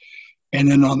medical. And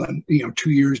then on the, you know,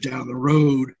 2 years down the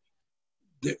road,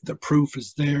 the proof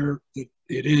is there that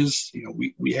it is, you know,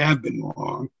 we have been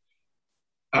wrong.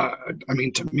 I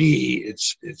mean, to me,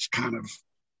 it's kind of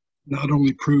not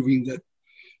only proving that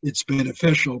it's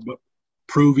beneficial, but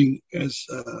proving as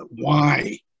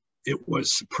why it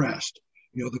was suppressed.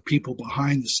 You know, the people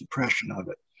behind the suppression of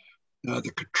it,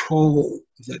 the control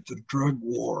that the drug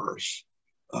wars,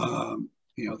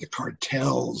 you know, the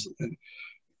cartels, and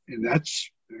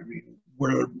that's, I mean,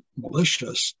 where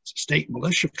militia, state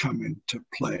militia come into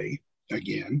play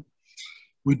again,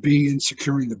 would be in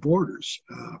securing the borders,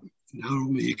 not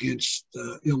only against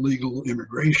illegal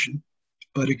immigration,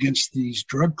 but against these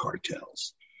drug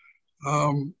cartels,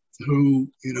 who,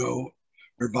 you know,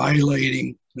 are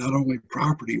violating not only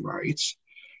property rights,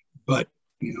 but,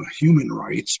 you know, human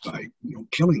rights by, you know,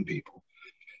 killing people.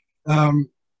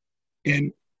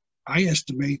 And I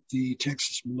estimate the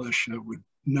Texas militia would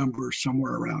number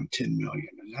somewhere around 10 million.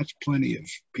 And that's plenty of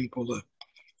people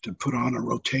to put on a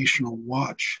rotational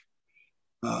watch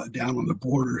down on the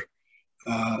border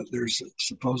There's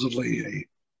supposedly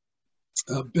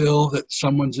a bill that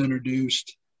someone's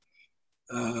introduced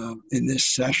in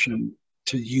this session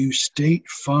to use state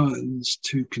funds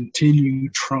to continue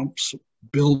Trump's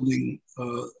building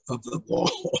of the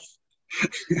wall.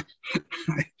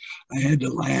 I had to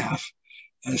laugh.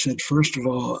 I said, first of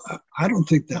all, I don't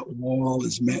think that wall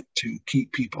is meant to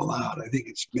keep people out. I think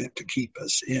it's meant to keep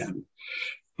us in.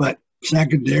 But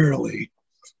secondarily,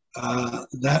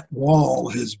 that wall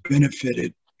has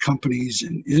benefited companies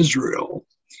in Israel,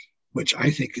 which I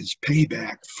think is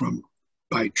payback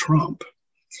by Trump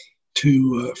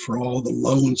for all the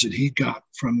loans that he got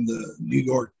from the New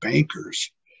York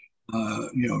bankers,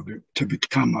 to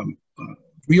become a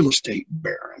real estate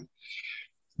baron.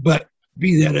 But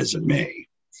be that as it may,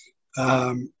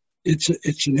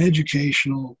 it's an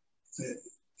educational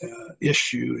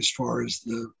issue as far as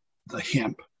the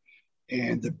hemp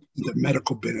and the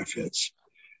medical benefits.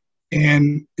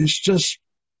 And it's just,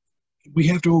 we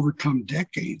have to overcome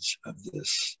decades of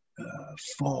this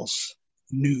false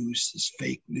news, this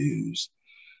fake news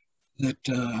that,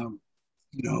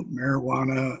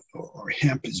 marijuana or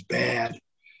hemp is bad.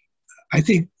 I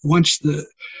think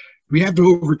we have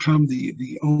to overcome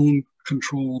the own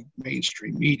controlled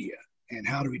mainstream media. And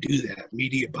how do we do that?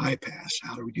 Media bypass.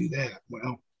 How do we do that?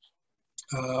 Well,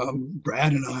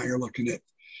 Brad and I are looking at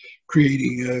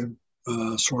creating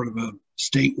a sort of a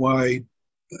statewide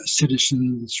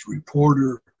citizens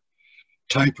reporter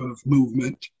type of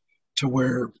movement to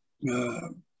where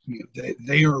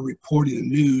they are reporting the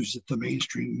news that the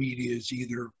mainstream media is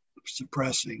either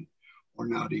suppressing or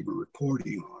not even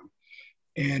reporting on.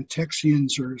 And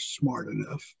Texians are smart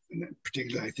enough, and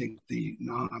particularly I think the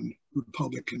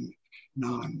non-Republican,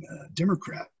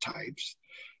 non-Democrat types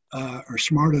are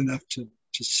smart enough to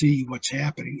see what's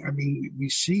happening. I mean, we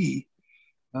see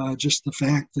just the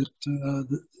fact that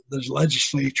the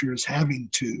legislature is having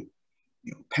to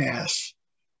pass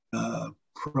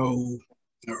pro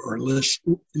or at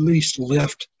least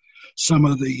lift some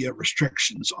of the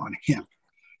restrictions on hemp.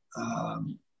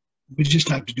 We just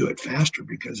have to do it faster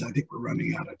because I think we're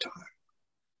running out of time.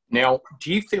 Now,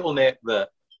 do you feel, Nick,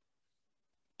 that,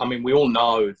 I mean, we all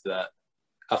know that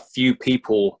a few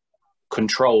people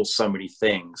control so many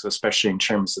things, especially in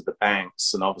terms of the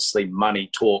banks, and obviously money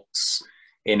talks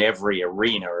in every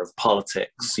arena of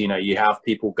politics. You have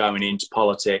people going into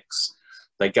politics,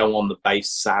 they go on the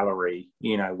base salary,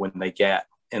 when they get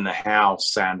in the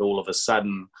House, and all of a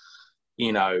sudden,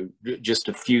 just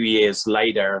a few years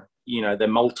later, they're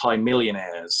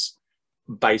multi-millionaires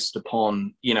based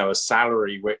upon, a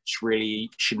salary which really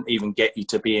shouldn't even get you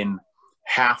to being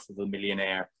half of a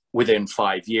millionaire within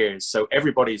 5 years. So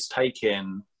everybody's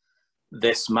taking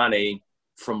this money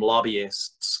from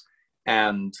lobbyists,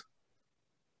 and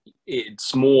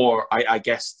it's more, I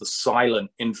guess, the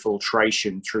silent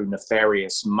infiltration through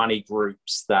nefarious money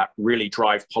groups that really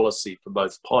drive policy for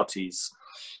both parties.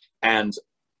 And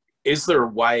is there a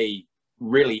way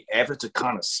really ever to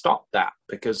kind of stop that?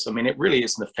 Because, I mean, it really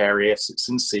is nefarious. It's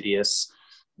insidious.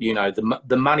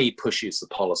 The money pushes the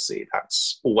policy.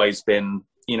 That's always been,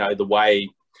 the way,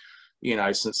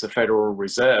 since the Federal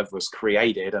Reserve was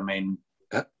created. I mean,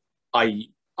 I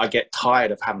get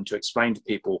tired of having to explain to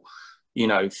people,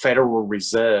 Federal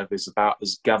Reserve is about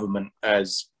as government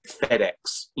as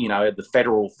FedEx. The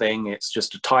federal thing, it's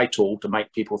just a title to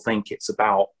make people think it's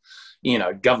about,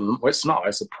 government. Well, it's not.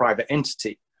 It's a private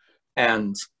entity.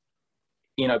 And,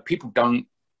 people don't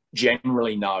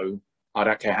generally know. I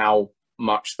don't care how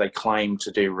much they claim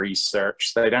to do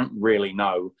research. They don't really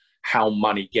know how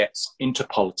money gets into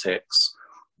politics.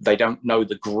 They don't know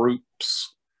the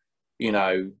groups,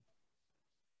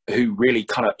 who really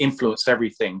kind of influence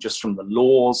everything, just from the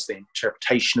laws, the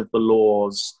interpretation of the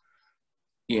laws,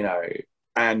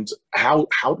 and how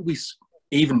do we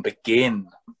even begin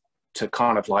to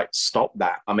kind of like stop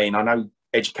that? I mean, I know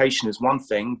education is one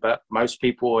thing, but most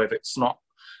people, if it's not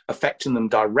affecting them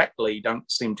directly,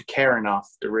 don't seem to care enough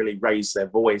to really raise their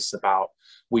voice about,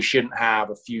 we shouldn't have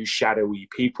a few shadowy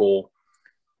people,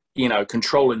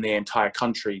 controlling the entire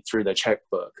country through their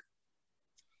checkbook.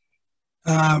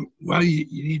 Well,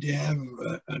 you need to have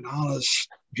an honest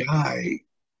guy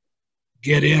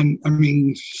get in. I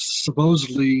mean,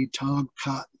 supposedly Tom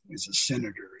Cotton is a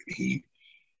senator. He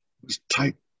was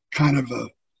kind of a,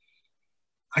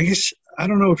 I guess, I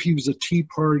don't know if he was a Tea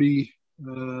Party,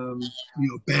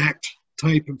 backed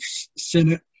type of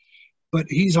Senate, but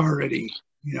he's already,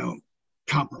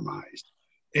 compromised.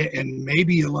 And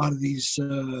maybe a lot of these,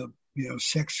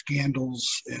 sex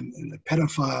scandals and the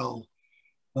pedophile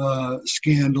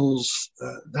scandals,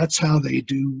 that's how they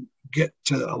do get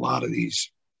to a lot of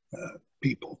these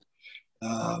people.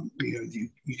 You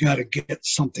got to get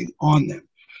something on them.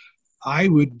 I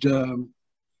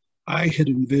had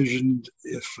envisioned,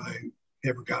 if I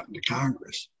ever got into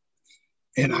Congress,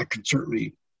 and I could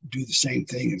certainly do the same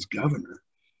thing as governor,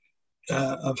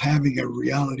 of having a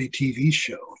reality TV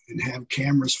show and have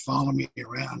cameras follow me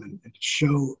around and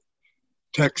show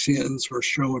Texans or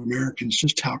show Americans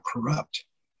just how corrupt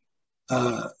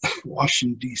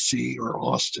Washington, D.C. or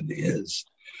Austin is.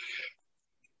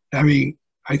 I mean,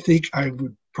 I think I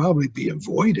would probably be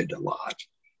avoided a lot.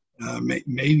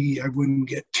 Maybe I wouldn't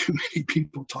get too many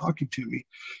people talking to me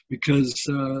because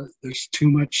there's too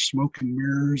much smoke and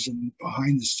mirrors and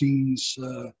behind the scenes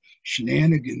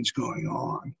shenanigans going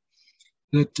on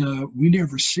that we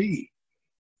never see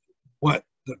what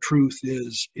the truth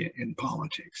is in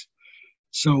politics.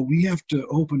 So we have to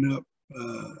open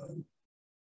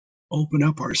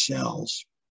up ourselves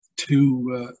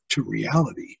to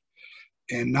reality,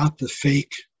 and not the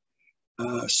fake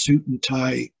suit and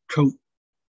tie coat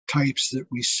types that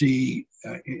we see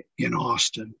in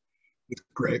Austin with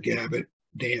Greg Abbott,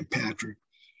 Dan Patrick,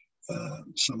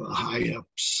 some of the high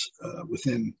ups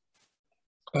within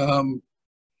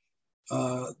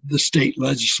the state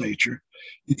legislature.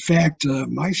 In fact,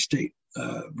 my state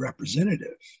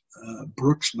representative,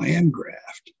 Brooks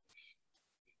Landgraft,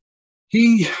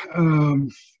 he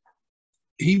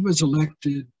was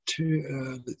elected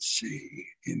to,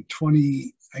 in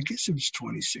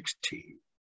 2016.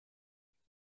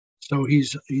 So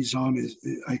he's on his,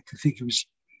 I think it was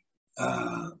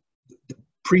the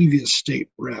previous state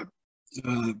rep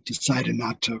decided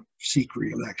not to seek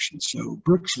re-election. So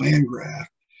Brooks Landgraf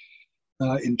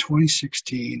in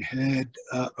 2016 had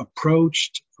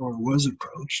was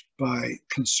approached by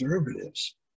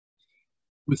conservatives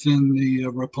within the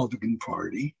Republican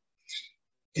Party,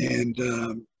 and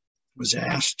was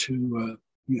asked to,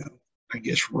 I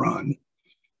guess, run.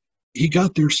 He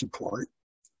got their support,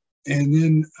 and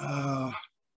then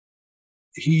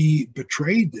he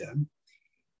betrayed them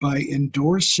by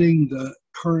endorsing the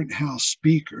current House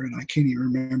Speaker, and I can't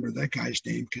even remember that guy's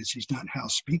name because he's not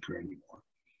House Speaker anymore.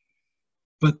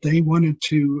 But they were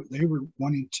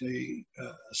wanting to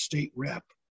a state rep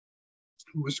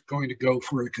who was going to go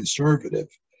for a conservative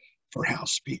for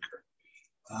House Speaker.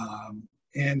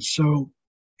 And so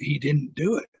he didn't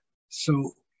do it.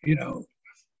 So,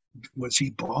 was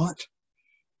he bought?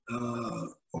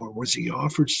 Or was he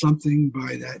offered something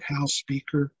by that House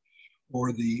Speaker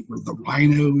or the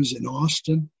rhinos in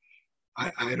Austin?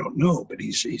 I don't know, but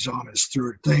he's on his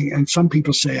third thing. And some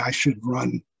people say I should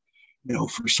run,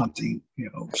 for something,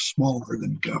 smaller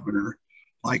than governor,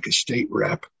 like a state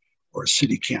rep or a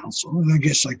city council. And I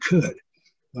guess I could.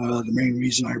 The main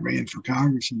reason I ran for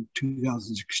Congress in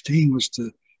 2016 was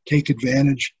to take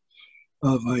advantage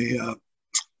of a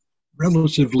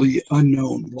relatively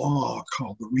unknown law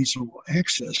called the Reasonable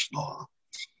Access Law,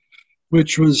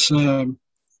 which was,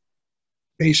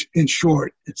 in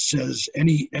short, it says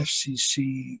any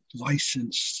FCC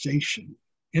licensed station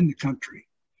in the country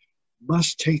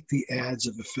must take the ads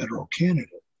of a federal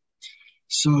candidate.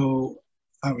 So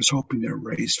I was hoping to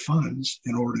raise funds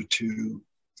in order to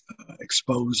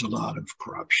expose a lot of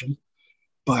corruption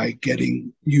by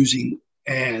using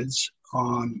ads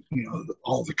on,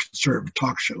 all the conservative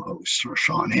talk show hosts, or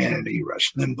Sean Hannity,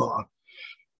 Rush Limbaugh,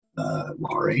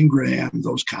 Laura Ingraham,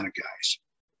 those kind of guys.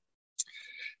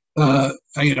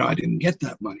 I didn't get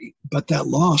that money, but that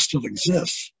law still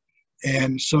exists.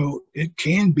 And so it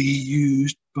can be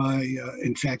used by,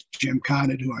 in fact, Jim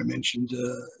Conant, who I mentioned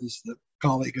is the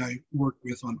colleague I worked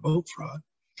with on vote fraud.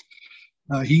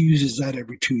 He uses that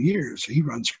every 2 years. He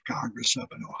runs for Congress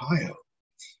up in Ohio,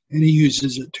 and he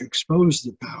uses it to expose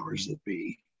the powers that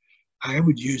be. I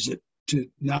would use it to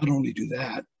not only do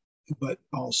that, but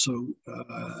also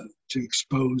to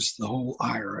expose the whole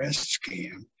IRS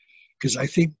scam, because I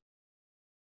think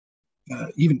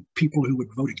even people who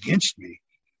would vote against me,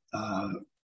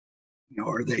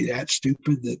 are they that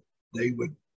stupid that they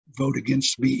would vote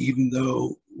against me, even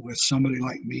though with somebody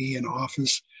like me in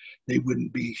office, they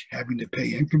wouldn't be having to pay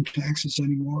income taxes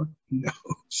anymore? Who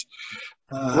knows?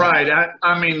 Right.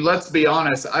 I mean, let's be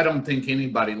honest. I don't think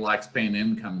anybody likes paying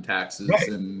income taxes. Right.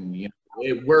 And,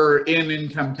 we're in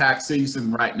income tax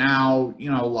season right now.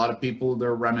 A lot of people,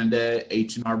 they're running to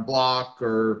H&R Block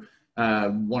or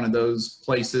one of those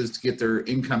places to get their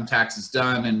income taxes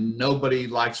done, and nobody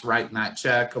likes writing that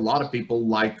check. A lot of people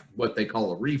like what they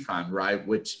call a refund, right?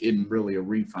 Which isn't really a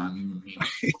refund.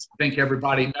 I think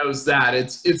everybody knows that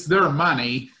it's their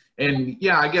money, and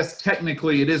yeah, I guess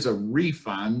technically it is a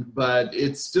refund, but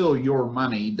it's still your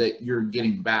money that you're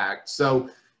getting back. So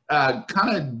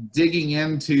kind of digging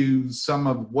into some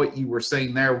of what you were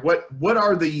saying there, what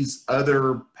are these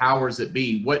other powers that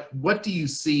be? What do you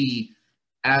see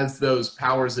as those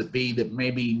powers that be that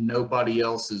maybe nobody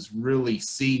else is really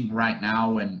seeing right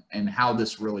now, and how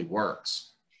this really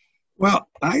works? Well,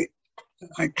 I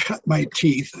cut my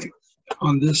teeth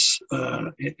on this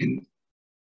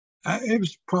it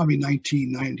was probably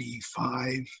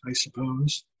 1995, I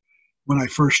suppose, when I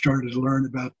first started to learn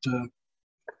about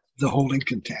the whole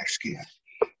income tax scam.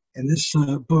 And this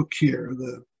book here,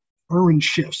 the Irwin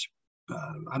Schiff's,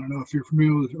 I don't know if you're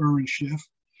familiar with Irwin Schiff,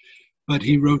 but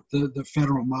he wrote the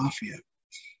Federal Mafia,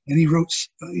 and he wrote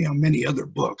many other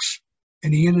books,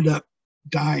 and he ended up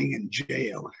dying in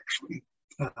jail actually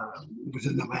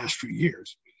within the last few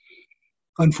years.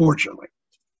 Unfortunately,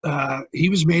 he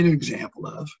was made an example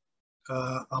of.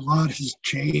 A lot has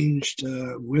changed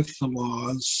with the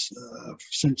laws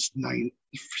since the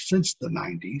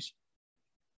 90s,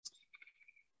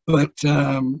 but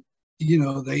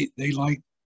they like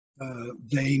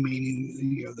they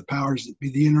meaning the powers that be,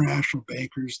 the international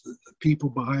bankers, the people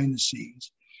behind the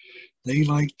scenes. They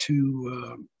like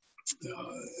to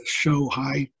show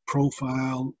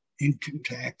high-profile income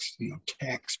tax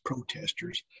tax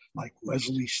protesters like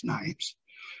Wesley Snipes.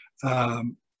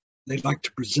 They like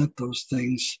to present those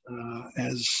things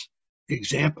as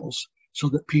examples so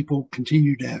that people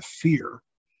continue to have fear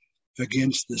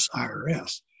against this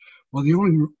IRS. Well, the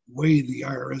only way the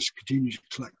IRS continues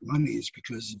to collect money is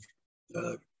because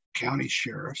of county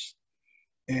sheriffs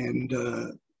and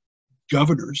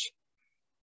governors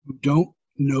who don't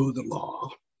know the law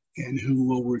and who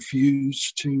will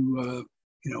refuse to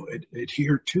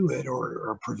adhere to it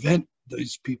or prevent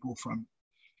these people from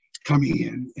coming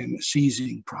in and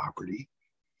seizing property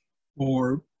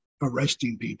or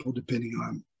arresting people, depending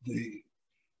on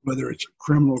whether it's a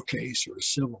criminal case or a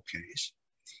civil case.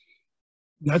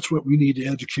 That's what we need to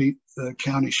educate the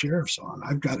county sheriffs on.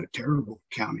 I've got a terrible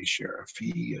county sheriff.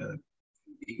 He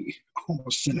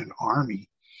almost sent an army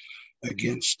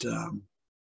against a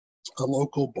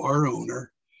local bar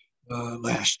owner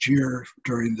last year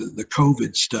during the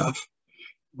COVID stuff,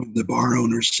 when the bar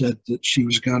owner said that she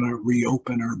was going to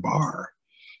reopen her bar.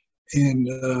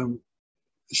 And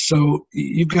so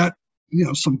you've got,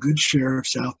 some good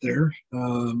sheriffs out there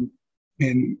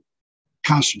and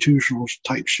constitutional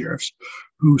type sheriffs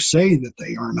who say that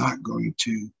they are not going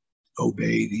to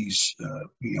obey these,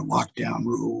 lockdown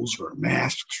rules or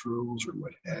masks rules or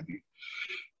what have you.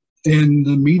 And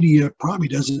the media probably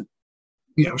doesn't,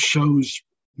 shows,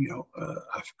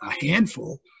 a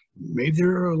handful. Maybe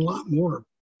there are a lot more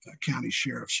county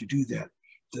sheriffs who do that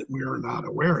we are not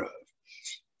aware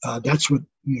of. That's what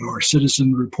our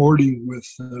citizen reporting with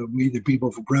We the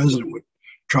People for President would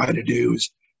try to do, is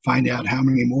find out how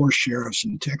many more sheriffs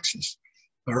in Texas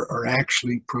are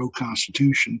actually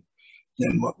pro-Constitution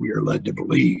than what we are led to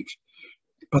believe.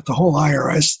 But the whole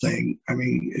IRS thing,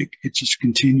 it just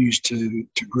continues to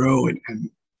grow,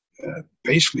 and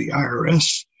basically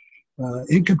IRS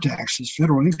income taxes,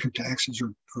 federal income taxes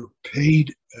are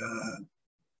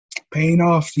paying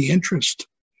off the interest,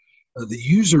 the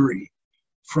usury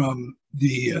from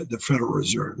the Federal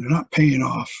Reserve. They're not paying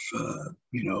off,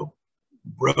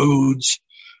 roads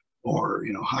or,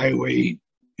 highway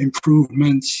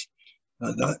improvements,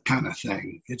 that kind of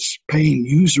thing. It's paying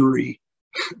usury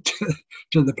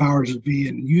to the powers that be,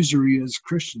 and usury, as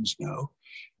Christians know,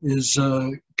 is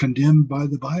condemned by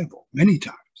the Bible many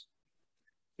times.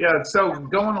 Yeah, so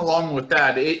going along with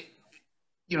that,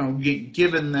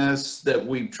 given this, that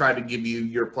we've tried to give you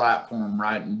your platform,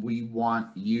 right, and we want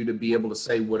you to be able to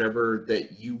say whatever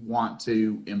that you want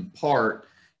to impart.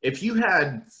 If you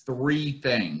had three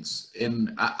things,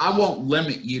 and I won't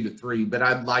limit you to three, but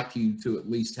I'd like you to at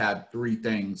least have three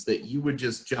things that you would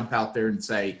just jump out there and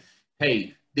say,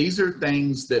 hey, these are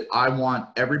things that I want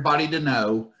everybody to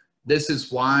know. This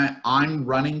is why I'm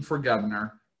running for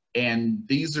governor. And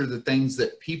these are the things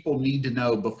that people need to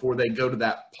know before they go to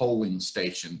that polling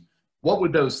station. What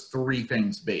would those three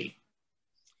things be?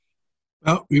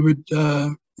 Well,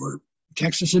 we're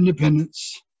Texas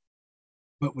independence,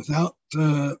 but without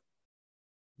the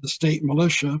state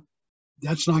militia,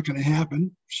 that's not going to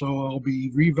happen. So I'll be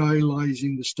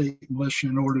revitalizing the state militia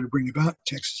in order to bring about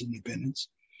Texas independence.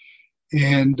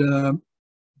 And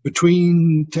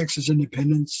between Texas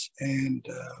independence and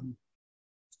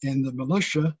the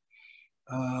militia,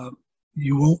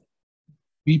 you won't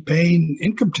be paying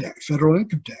income tax, federal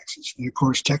income taxes. And of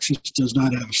course, Texas does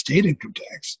not have a state income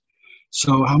tax.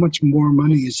 So how much more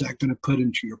money is that going to put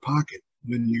into your pocket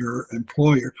when your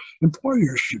employers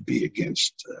should be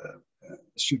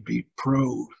should be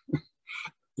pro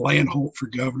Landholdt for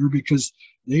governor, because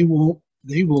they won't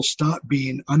they will stop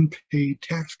being unpaid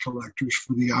tax collectors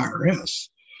for the IRS,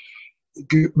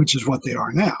 which is what they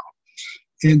are now.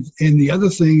 And the other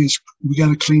thing is we got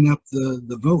to clean up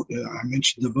the vote. I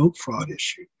mentioned the vote fraud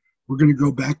issue. We're going to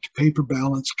go back to paper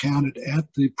ballots counted at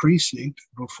the precinct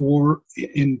before,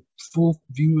 in full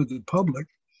view of the public,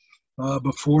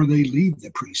 before they leave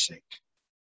the precinct.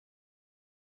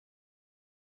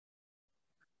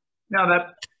 Now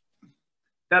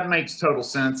that makes total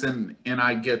sense, and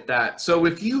I get that. So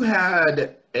if you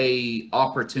had a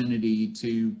opportunity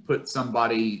to put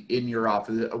somebody in your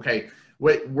office, okay,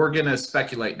 we're going to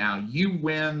speculate now. You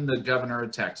win the governor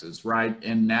of Texas, right?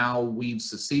 And now we've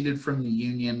seceded from the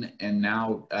union, and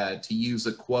now to use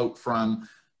a quote from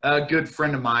a good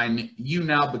friend of mine, you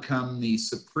now become the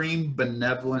supreme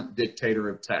benevolent dictator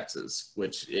of Texas,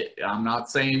 which I'm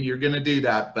not saying you're going to do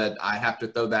that, but I have to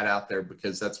throw that out there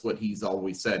because that's what he's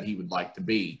always said he would like to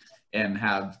be, and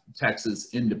have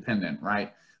Texas independent,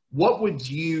 right? What would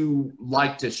you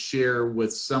like to share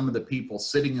with some of the people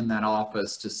sitting in that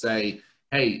office to say,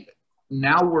 hey,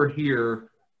 now we're here,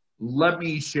 let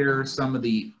me share some of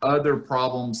the other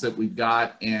problems that we've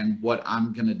got and what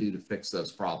I'm going to do to fix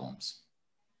those problems?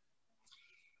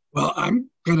 Well, I'm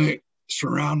going to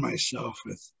surround myself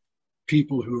with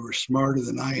people who are smarter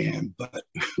than I am, but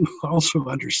who also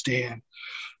understand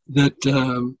that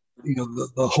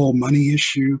the whole money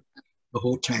issue, the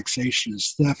whole taxation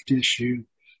is theft issue,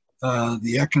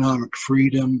 the economic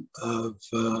freedom of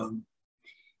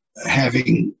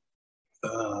having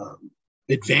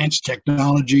advanced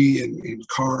technology in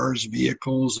cars,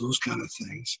 vehicles, those kind of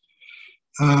things.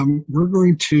 We're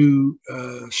going to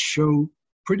show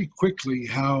pretty quickly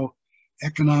how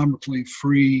economically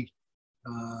free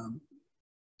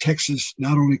Texas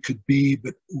not only could be,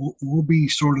 but will be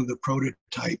sort of the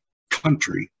prototype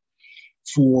country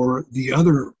for the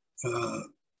other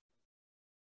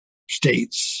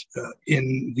states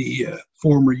in the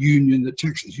former union that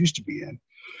Texas used to be in.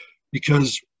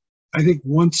 Because I think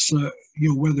once,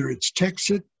 whether it's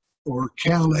Texit or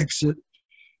CalExit,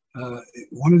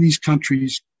 one of these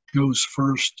countries goes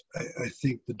first, I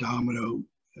think the domino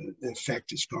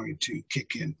effect is going to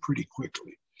kick in pretty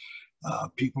quickly.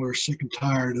 People are sick and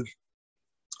tired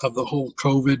of the whole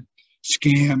COVID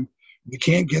scam. We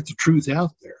can't get the truth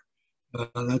out there.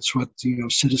 That's what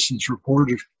Citizens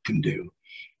Reporter can do.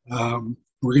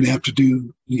 We're going to have to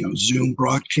do Zoom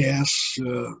broadcasts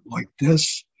like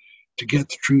this to get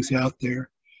the truth out there.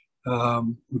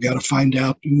 We got to find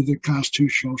out who the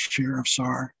constitutional sheriffs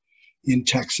are in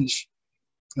Texas.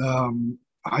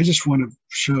 I just want to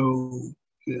show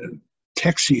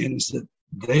Texians that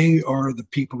they are the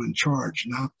people in charge,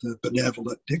 not the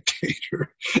benevolent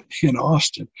dictator in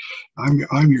Austin.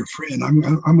 I'm your friend. I'm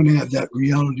going to have that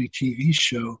reality TV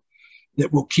show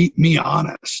that will keep me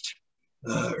honest.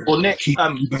 Well, Nick,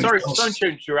 sorry to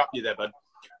interrupt you there, bud.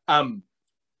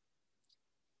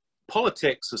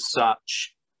 Politics as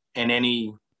such in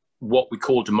any what we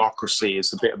call democracy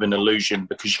is a bit of an illusion,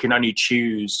 because you can only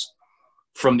choose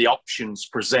from the options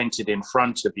presented in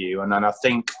front of you. And then I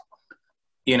think,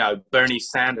 Bernie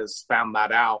Sanders found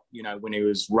that out, when he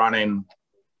was running,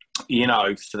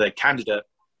 for the candidate,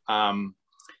 and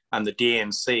the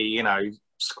DNC,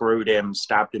 screwed him,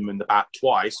 stabbed him in the back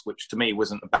twice, which to me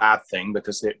wasn't a bad thing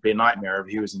because it'd be a nightmare if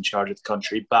he was in charge of the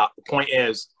country. But the point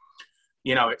is,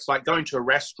 it's like going to a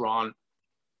restaurant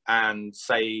and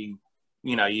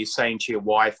you're saying to your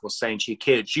wife or saying to your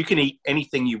kids, you can eat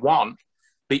anything you want,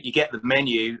 but you get the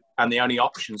menu and the only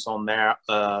options on there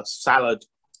are salad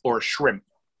or a shrimp.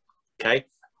 Okay.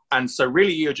 And so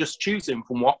really you're just choosing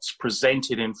from what's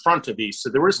presented in front of you. So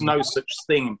there is no such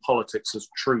thing in politics as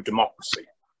true democracy.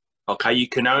 Okay. You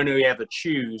can only ever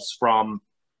choose from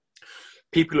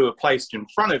people who are placed in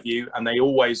front of you, and they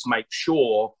always make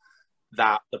sure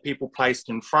that the people placed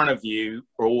in front of you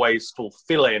are always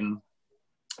fulfilling,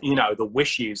 the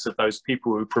wishes of those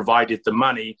people who provided the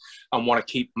money and want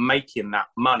to keep making that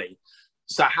money.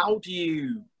 So how do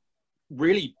you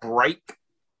really break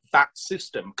that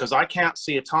system? Because I can't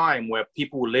see a time where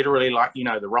people literally, like,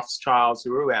 the Rothschilds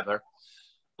or whoever,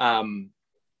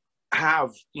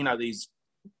 have, these,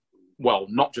 well,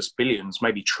 not just billions,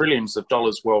 maybe trillions of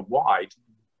dollars worldwide.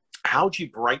 How do you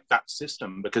break that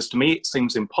system? Because to me, it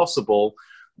seems impossible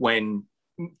when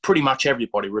pretty much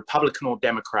everybody, Republican or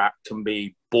Democrat, can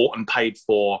be bought and paid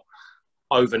for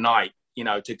overnight,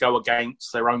 to go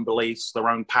against their own beliefs, their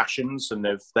own passions. And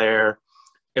if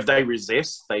they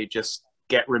resist, they just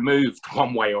get removed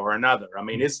one way or another. I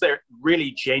mean, is there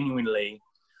really genuinely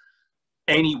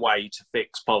any way to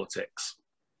fix politics?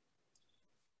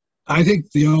 I think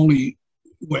the only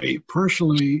way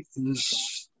personally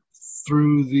is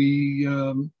through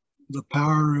the the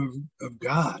power of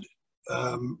God.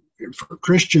 For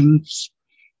Christians,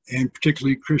 and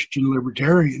particularly Christian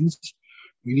libertarians,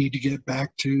 we need to get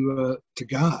back to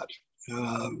God.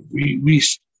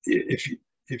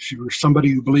 If you're somebody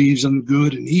who believes in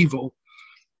good and evil,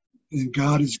 and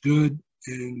God is good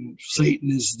and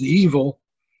Satan is the evil,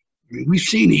 I mean, we've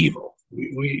seen evil.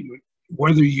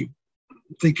 Whether you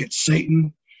think it's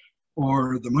Satan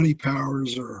or the money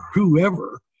powers or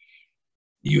whoever,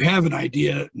 you have an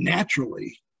idea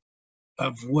naturally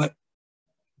of what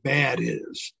bad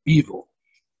is, evil.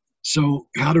 So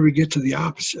how do we get to the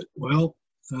opposite? Well,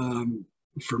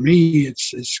 for me,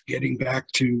 it's getting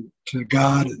back to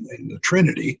God and the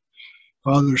Trinity,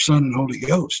 Father, Son, and Holy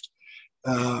Ghost.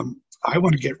 I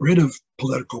want to get rid of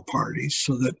political parties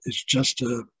so that it's just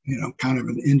a, kind of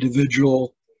an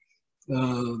individual,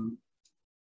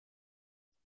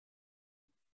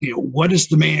 what does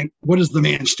the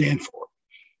man stand for?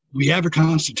 We have a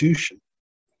Constitution.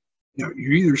 You're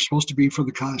either supposed to be for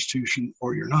the Constitution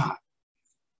or you're not.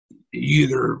 You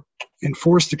either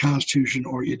enforce the Constitution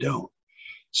or you don't.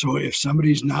 So if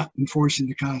somebody's not enforcing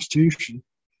the Constitution,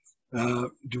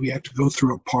 do we have to go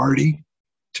through a party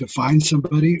to find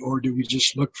somebody, or do we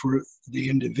just look for the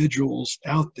individuals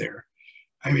out there?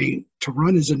 I mean, to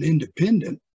run as an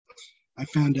independent, I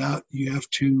found out you have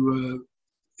to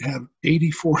have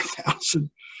 84,000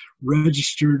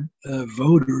 registered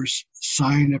voters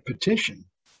sign a petition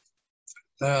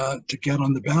to get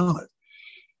on the ballot.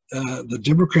 The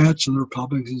Democrats and the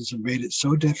Republicans have made it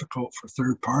so difficult for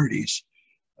third parties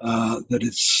that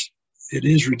it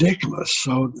is ridiculous.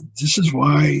 So this is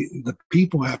why the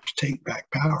people have to take back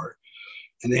power,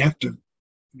 and they have to,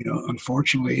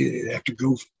 unfortunately, they have to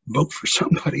go vote for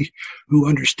somebody who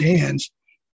understands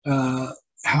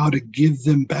how to give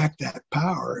them back that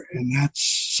power. And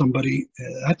that's somebody,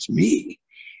 that's me,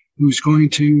 who's going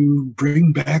to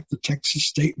bring back the Texas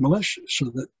state militia so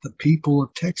that the people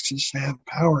of Texas have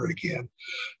power again,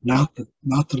 not the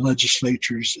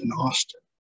legislatures in Austin.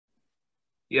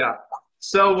 Yeah.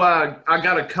 So I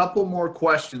got a couple more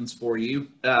questions for you.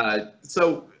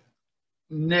 So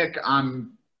Nick,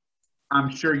 I'm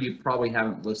sure you probably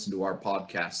haven't listened to our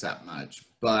podcast that much,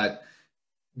 but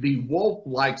the Wolf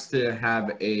likes to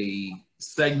have a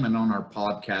segment on our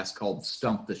podcast called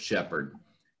Stump the Shepherd.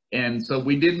 And so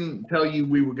we didn't tell you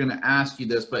we were going to ask you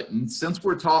this, but since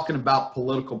we're talking about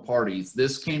political parties,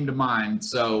 this came to mind.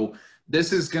 So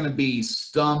this is going to be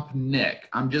Stump Nick.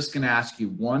 I'm just going to ask you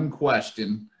one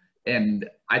question, and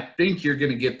I think you're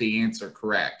going to get the answer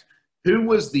correct. Who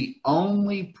was the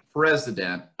only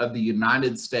president of the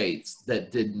United States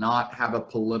that did not have a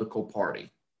political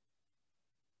party?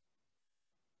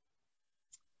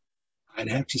 I'd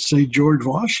have to say George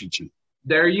Washington.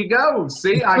 There you go.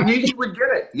 See, I knew you would get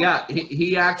it. Yeah,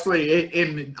 he actually,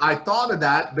 and I thought of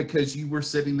that because you were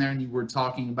sitting there and you were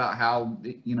talking about how,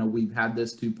 we've had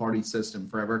this two-party system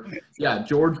forever. Yeah,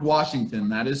 George Washington,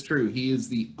 that is true. He is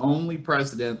the only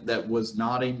president that was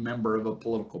not a member of a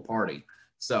political party.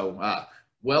 So,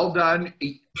 well done.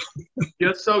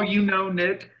 Just so you know,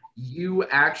 Nick, you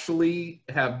actually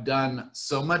have done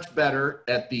so much better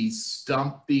at the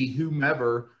Stump the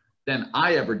Whomever than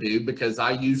I ever do, because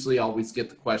I usually always get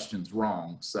the questions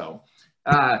wrong. So,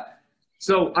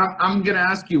 I'm going to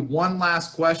ask you one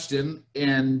last question,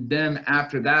 and then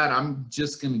after that, I'm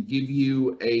just going to give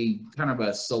you a kind of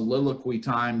a soliloquy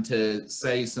time to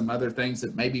say some other things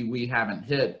that maybe we haven't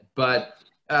hit. But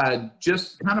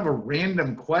just kind of a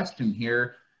random question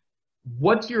here.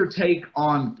 What's your take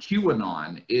on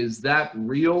QAnon? Is that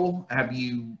real? Have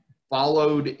you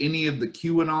followed any of the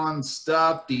QAnon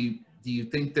stuff? Do you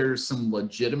think there's some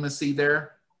legitimacy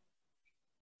there?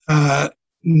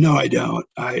 No, I don't.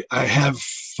 I have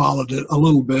followed it a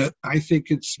little bit. I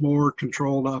think it's more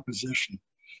controlled opposition,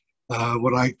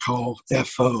 what I call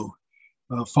FO,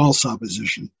 false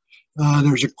opposition.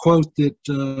 There's a quote that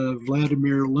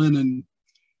Vladimir Lenin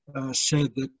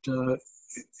said that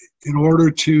in order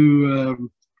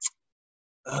to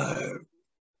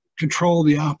control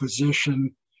the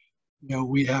opposition,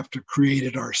 we have to create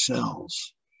it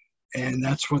ourselves. And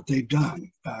that's what they've done.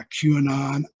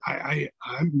 QAnon,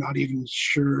 I'm not even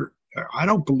sure. I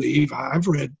don't believe. I've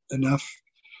read enough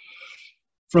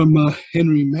from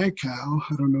Henry Makow.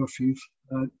 I don't know if you've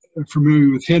are familiar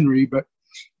with Henry, but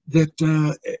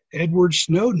that Edward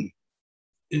Snowden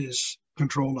is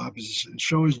controlled opposition.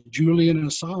 So is Julian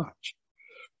Assange.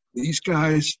 These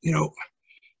guys,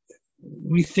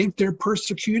 we think they're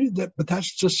persecuted, but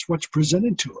that's just what's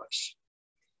presented to us.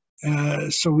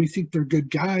 So we think they're good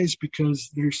guys because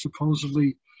they're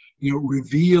supposedly,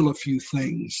 reveal a few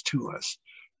things to us.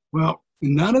 Well,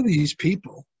 none of these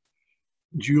people,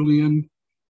 Julian,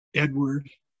 Edward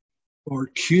or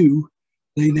Q,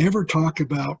 they never talk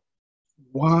about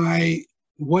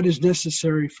what is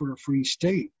necessary for a free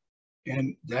state.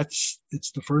 And it's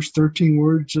the first 13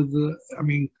 words of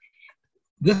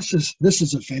this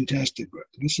is a fantastic book.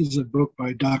 This is a book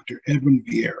by Dr. Edwin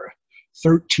Vieira,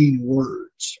 13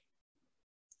 words.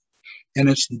 And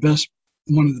it's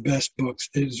one of the best books.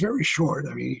 It is very short.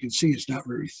 I mean, you can see it's not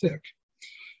very thick,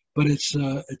 but it's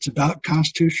about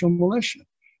constitutional militia.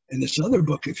 And this other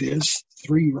book of his,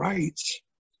 Three Rights,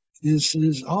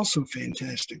 is also a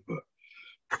fantastic book.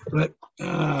 But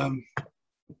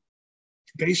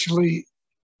basically,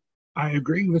 I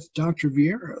agree with Dr.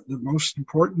 Vieira. The most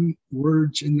important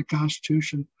words in the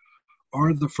Constitution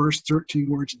are the first 13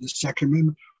 words of the Second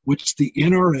Amendment, which the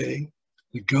NRA,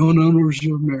 the Gun Owners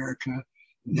of America,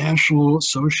 National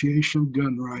Association of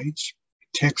Gun Rights,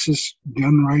 Texas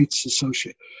Gun Rights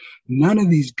Association, none of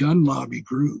these gun lobby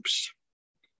groups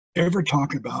ever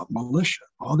talk about militia.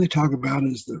 All they talk about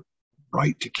is the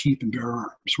right to keep and bear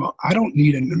arms. Well, I don't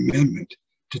need an amendment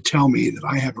to tell me that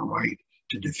I have a right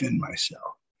to defend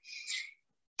myself.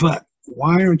 But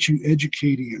why aren't you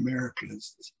educating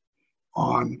Americans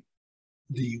on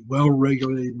the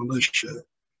well-regulated militia,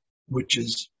 which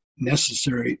is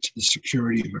necessary to the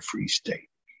security of a free state?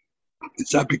 Is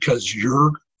that because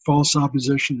your false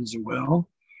opposition as well?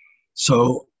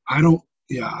 So I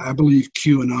believe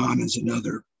QAnon is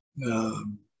another,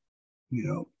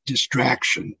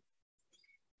 distraction.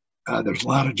 There's a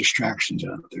lot of distractions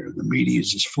out there. The media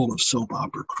is just full of soap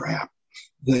opera crap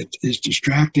that is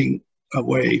distracting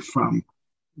away from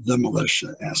the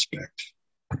militia aspect.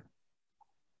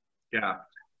 Yeah,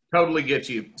 totally get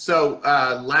you. So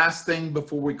last thing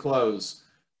before we close,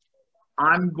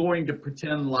 I'm going to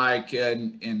pretend like,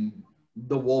 and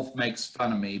the Wolf makes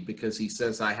fun of me because he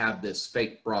says I have this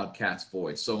fake broadcast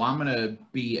voice. So I'm going to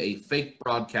be a fake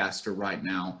broadcaster right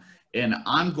now, and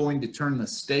I'm going to turn the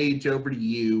stage over to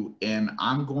you, and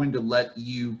I'm going to let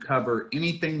you cover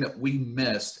anything that we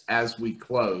missed as we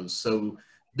close. So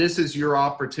this is your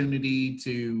opportunity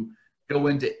to go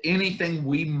into anything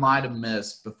we might have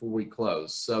missed before we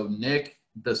close. So Nick,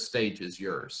 the stage is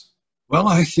yours. Well,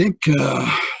 I think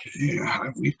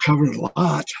we've covered a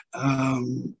lot.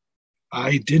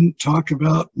 I didn't talk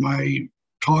about my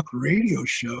talk radio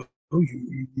show.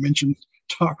 You mentioned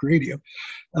talk radio.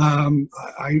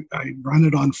 I run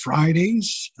it on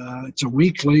Fridays. It's a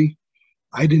weekly.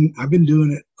 I've been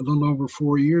doing it a little over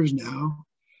 4 years now.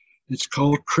 It's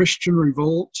called Christian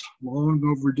Revolt, Long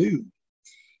Overdue.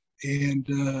 And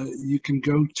you can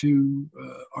go to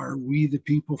our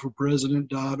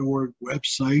WeThePeopleForPresident.org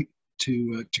website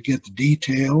to get the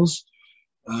details.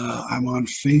 I'm on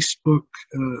Facebook.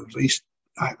 At least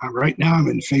right now I'm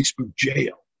in Facebook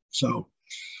jail. So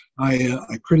I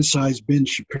criticize Ben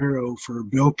Shapiro for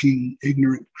bilking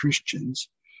ignorant Christians,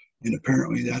 and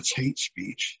apparently that's hate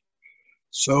speech.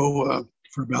 So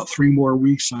for about 3 more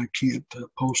weeks, I can't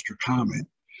post or comment.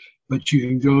 But you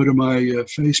can go to my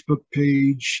Facebook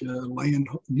page,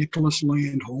 Nicholas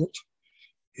Landholdt,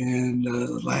 and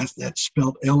that's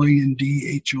spelled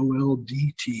Landholdt.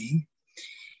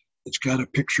 It's got a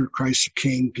picture of Christ the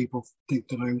King. People think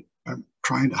that I'm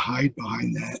trying to hide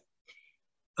behind that.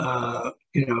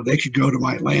 They could go to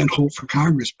my Landholdt for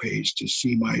Congress page to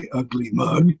see my ugly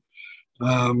mug.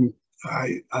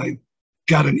 I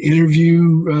got an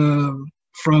interview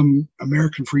from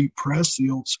American Free Press, the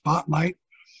old Spotlight,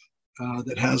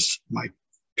 that has my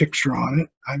picture on it.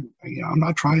 I'm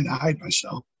not trying to hide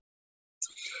myself.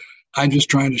 I'm just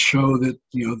trying to show that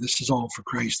this is all for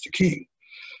Christ the King.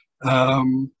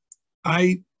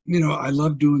 I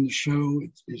love doing the show.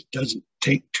 It doesn't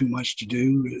take too much to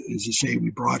do. As I say,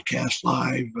 we broadcast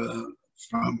live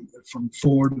from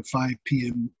 4 to 5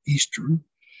 p.m. Eastern,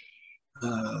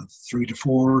 3 to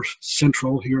 4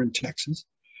 Central here in Texas.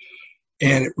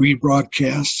 And it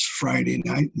rebroadcasts Friday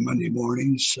night and Monday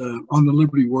mornings on the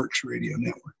Liberty Works radio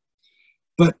network.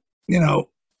 But,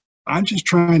 I'm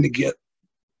trying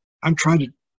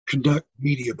to conduct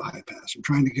media bypass. I'm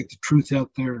trying to get the truth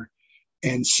out there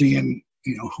and seeing,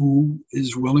 who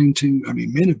is willing to.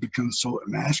 Men have become so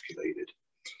emasculated.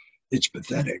 It's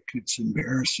pathetic. It's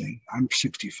embarrassing. I'm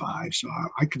 65, so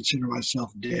I consider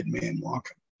myself a dead man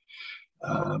walking.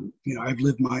 I've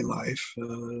lived my life.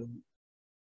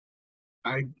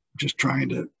 I'm just trying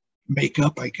to make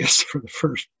up, I guess, for the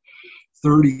first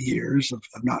 30 years of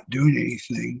not doing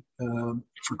anything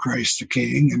for Christ the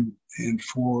King and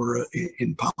for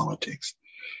in politics,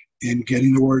 and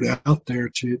getting the word out there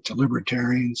to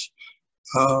libertarians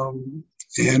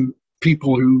and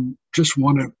people who just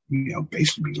want to,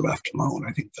 basically be left alone.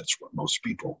 I think that's what most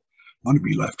people want to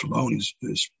be left alone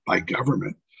is by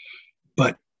government.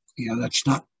 But that's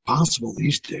not possible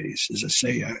these days. As I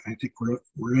say, I think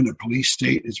we're in a police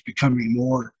state that's becoming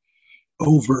more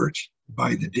overt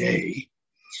by the day.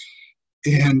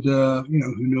 And,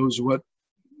 who knows what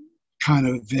kind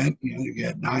of event, you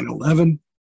had 9/11,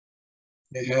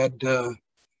 you got the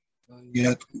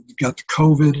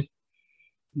COVID,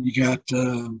 you got,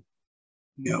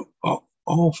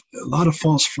 a lot of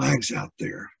false flags out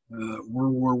there.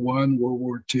 World War I, World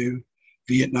War II,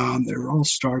 Vietnam, they were all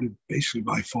started basically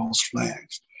by false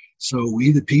flags. So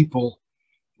we, the people,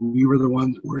 we were the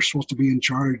ones, we're supposed to be in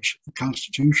charge,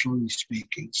 constitutionally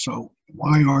speaking. So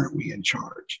why aren't we in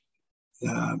charge?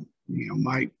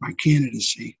 My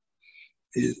candidacy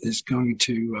is going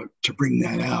to bring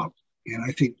that out. And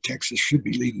I think Texas should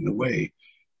be leading the way.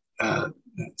 That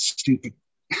stupid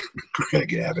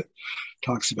Greg Abbott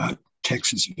talks about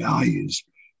Texas values.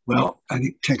 Well, I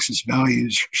think Texas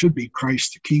values should be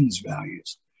Christ the King's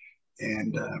values.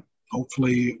 And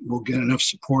hopefully we'll get enough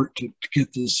support to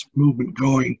get this movement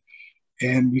going,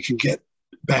 and we can get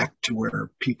back to where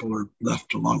people are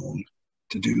left alone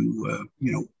to do,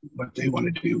 what they want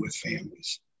to do with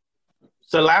families.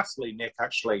 So lastly, Nick,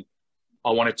 actually,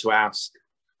 I wanted to ask,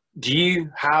 do you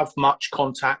have much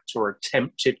contact or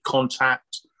attempted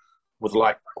contact with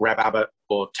like Greg Abbott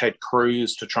or Ted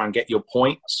Cruz to try and get your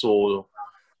points? Or,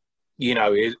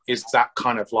 is that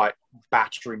kind of like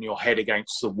battering your head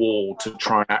against the wall to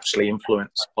try and actually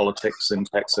influence politics in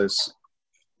Texas?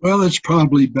 Well, it's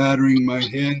probably battering my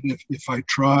head if I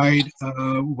tried.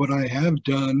 What I have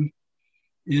done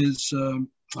is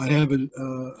I have a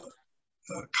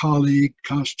colleague,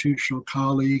 constitutional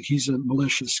colleague. He's a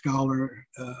militia scholar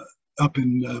up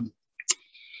in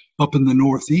the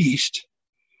Northeast.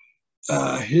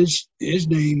 His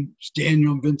name's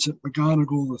Daniel Vincent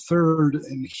McGonigal III,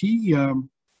 and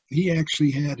he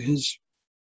actually had his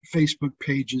Facebook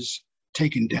pages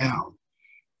taken down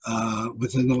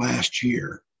within the last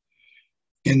year,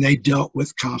 and they dealt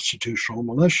with constitutional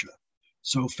militia.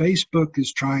 So Facebook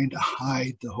is trying to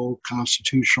hide the whole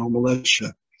constitutional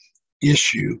militia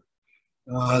issue.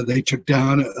 They took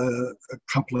down a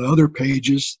couple of other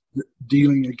pages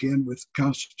dealing again with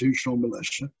constitutional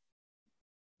militia.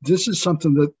 This is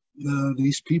something that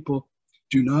these people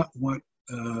do not want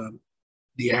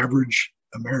the average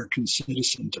American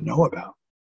citizen to know about,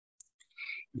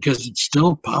 because it's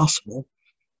still possible,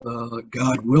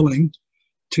 God willing,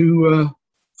 to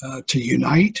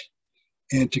unite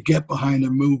and to get behind a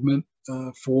movement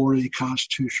for a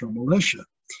constitutional militia.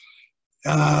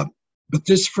 But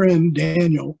this friend,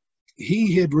 Daniel,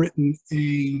 he had written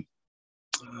a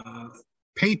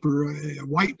paper, a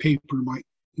white paper,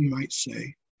 you might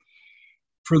say,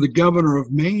 for the governor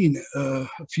of Maine a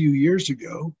few years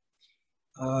ago,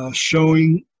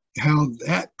 showing how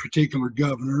that particular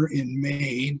governor in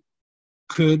Maine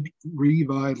could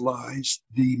revitalize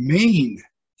the Maine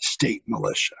state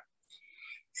militia.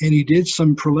 And he did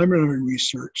some preliminary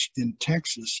research in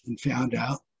Texas and found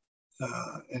out,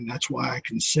 and that's why I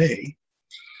can say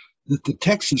that the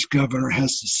Texas governor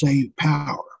has the same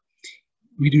power.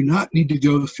 We do not need to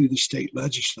go through the state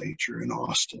legislature in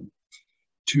Austin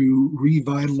to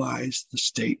revitalize the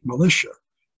state militia.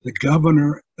 The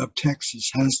governor of Texas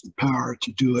has the power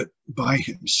to do it by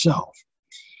himself.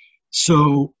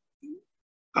 So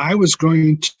I was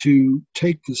going to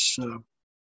take this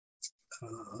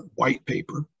white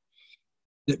paper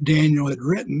that Daniel had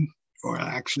written, or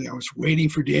actually I was waiting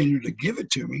for Daniel to give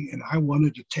it to me, and I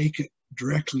wanted to take it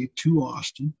directly to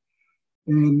Austin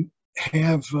and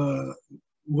have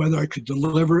whether I could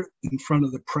deliver it in front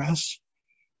of the press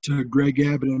to Greg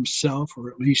Abbott himself, or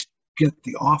at least get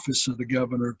the office of the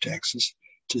governor of Texas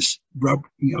to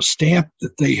stamp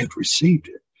that they had received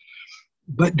it.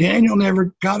 But Daniel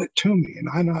never got it to me, and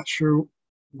I'm not sure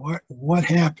what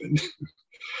happened.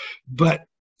 But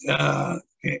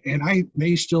and I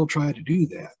may still try to do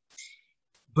that.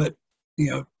 But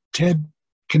Ted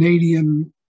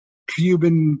Cuban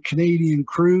Canadian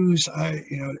Cruz,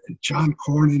 John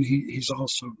Cornyn, he's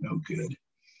also no good.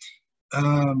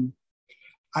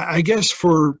 I guess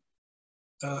for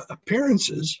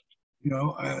appearances,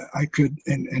 I could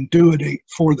and do it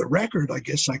for the record. I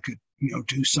guess I could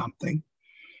do something.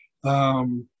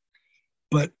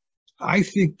 But I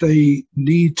think they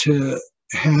need to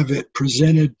have it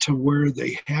presented to where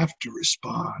they have to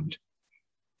respond,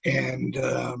 and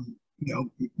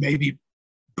maybe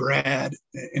Brad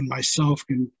and myself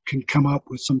can come up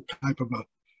with some type of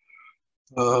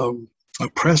a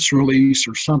press release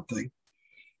or something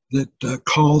that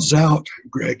calls out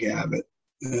Greg Abbott,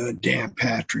 Dan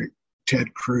Patrick,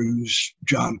 Ted Cruz,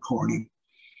 John Cornyn,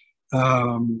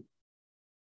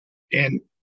 and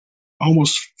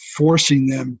almost forcing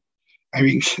them I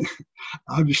mean,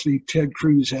 obviously Ted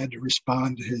Cruz had to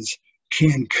respond to his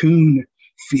Cancun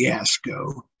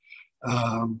fiasco.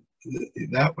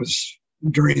 That was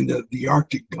during the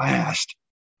Arctic blast.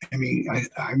 I mean,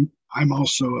 I'm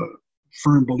also a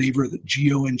firm believer that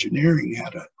geoengineering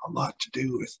had a lot to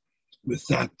do with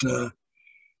that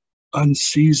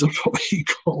unseasonably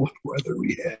cold weather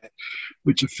we had,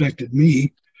 which affected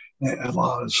me as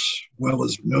well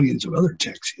as millions of other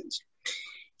Texians.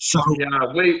 So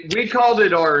yeah, we called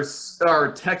it our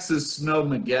Texas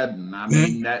Snowmageddon. I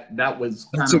mean, that was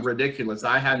kind of ridiculous.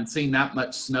 I hadn't seen that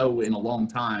much snow in a long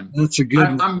time. That's a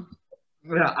good one.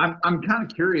 I'm kind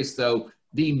of curious though.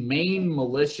 The Maine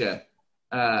militia,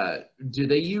 do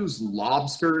they use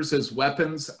lobsters as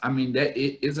weapons? I mean,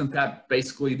 isn't that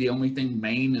basically the only thing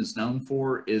Maine is known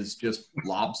for is just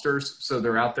lobsters? So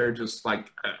they're out there just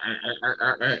like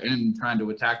and trying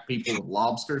to attack people with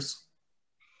lobsters.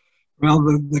 Well,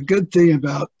 the good thing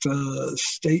about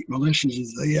state militias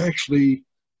is they actually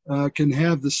can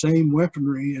have the same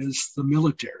weaponry as the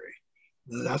military.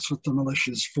 That's what the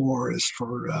militia is for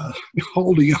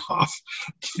holding off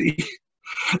the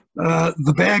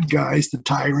bad guys, the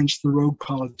tyrants, the rogue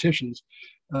politicians.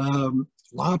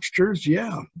 Lobsters,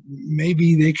 yeah,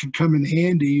 maybe they could come in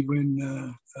handy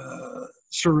when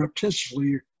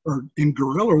surreptitiously or in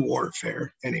guerrilla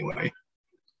warfare anyway.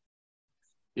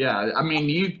 Yeah, I mean,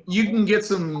 you can get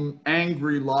some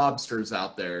angry lobsters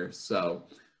out there. So,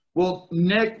 well,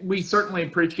 Nick, we certainly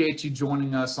appreciate you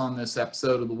joining us on this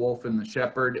episode of The Wolf and the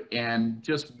Shepherd. And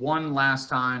just one last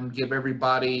time, give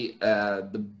everybody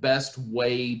the best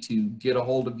way to get a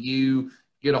hold of you,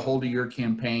 get a hold of your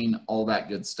campaign, all that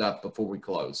good stuff before we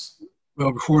close.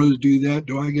 Well, before I do that,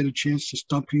 do I get a chance to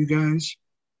stump you guys?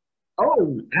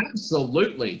 Oh,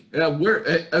 absolutely. We're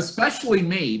especially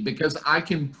me, because I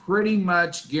can pretty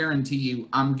much guarantee you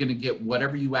I'm going to get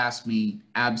whatever you ask me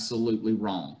absolutely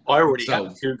wrong. I already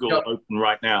have Google open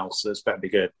right now, so this better be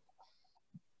good.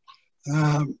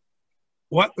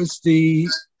 What was the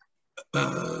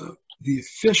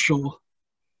official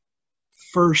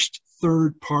first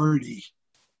third party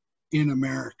in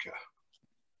America?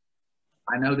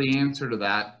 I know the answer to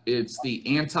that. It's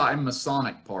the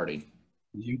Anti-Masonic Party.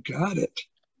 You got it.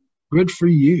 Good for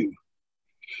you.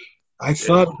 I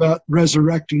thought about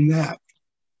resurrecting that.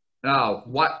 Oh,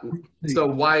 what? So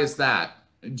why is that?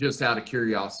 Just out of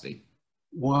curiosity.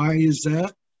 Why is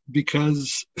that?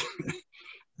 Because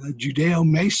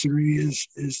Judeo-Masonry is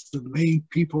the main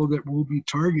people that we'll be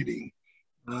targeting.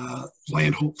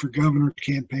 Landholdt for governor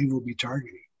campaign will be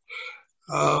targeting.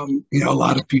 A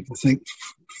lot of people think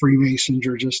Freemasons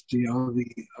are just,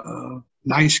 the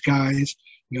nice guys.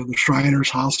 The Shriners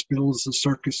Hospitals, the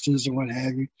circuses, and what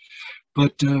have you.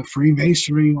 But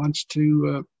Freemasonry wants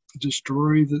to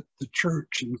destroy the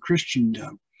church and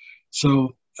Christendom.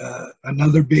 So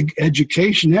another big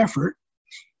education effort.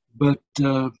 But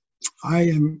I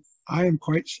am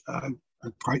quite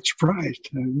surprised,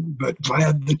 but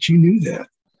glad that you knew that.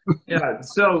 Yeah.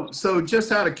 So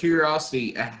just out of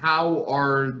curiosity, how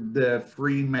are the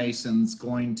Freemasons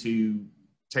going to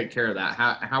take care of that?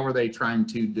 How are they trying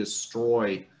to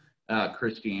destroy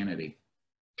Christianity?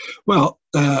 Well,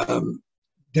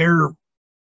 their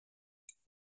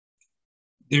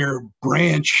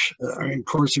branch. Of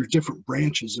course, there's different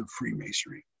branches of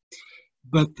Freemasonry,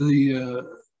 but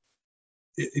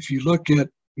if you look at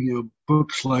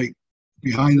books like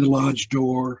Behind the Lodge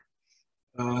Door,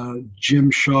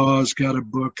 Jim Shaw's got a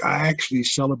book. I actually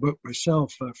sell a book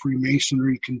myself,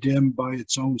 Freemasonry Condemned by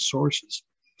Its Own Sources.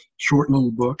 Short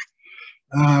little book.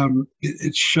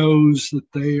 It shows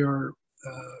that their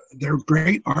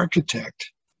great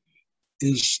architect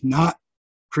is not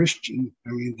Christian.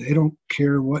 I mean, they don't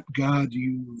care what God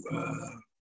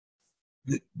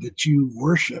that you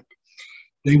worship.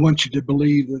 They want you to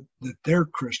believe that they're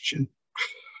Christian.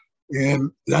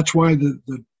 And that's why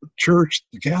the church,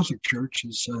 the Catholic Church,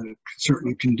 has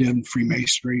certainly condemned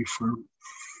Freemasonry for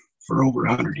over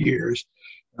 100 years.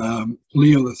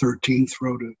 Leo XIII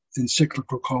wrote an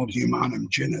encyclical called Humanum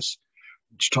Genus,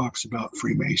 which talks about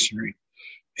Freemasonry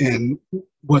and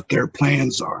what their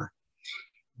plans are.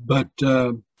 But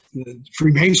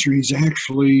Freemasonry is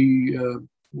actually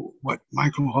what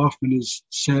Michael Hoffman has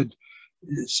said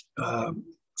is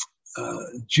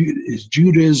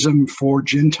Judaism for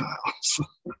Gentiles.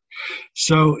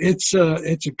 So it's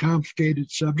a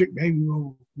complicated subject. Maybe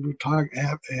we'll talk,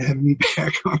 have me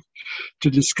back on to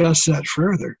discuss that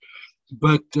further.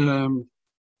 But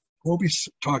we'll be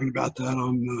talking about that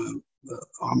on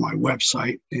my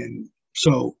website. And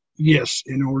so, yes,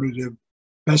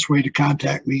 best way to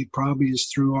contact me probably is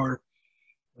through our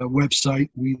website,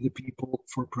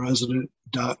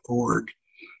 wethepeopleforpresident.org.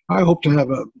 I hope to have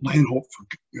a Landholdt for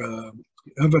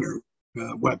Governor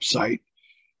website.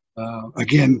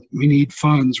 Again, we need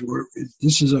funds.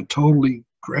 This is a totally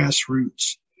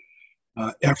grassroots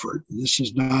effort. This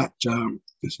is not.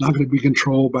 It's not going to be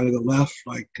controlled by the left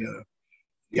like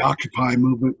the Occupy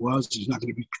movement was. It's not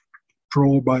going to be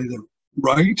controlled by the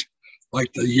right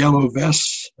like the Yellow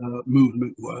Vests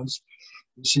movement was.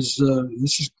 This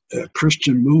is a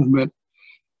Christian movement,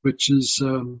 which is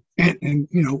and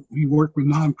you know, we work with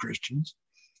non-Christians.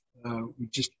 We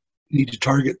just need to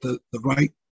target the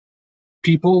right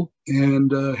people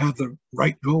and have the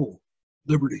right goal,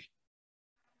 liberty.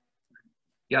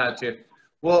 Gotcha.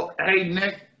 Well, hey,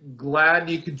 Nick, glad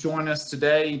you could join us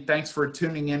today. Thanks for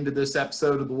tuning into this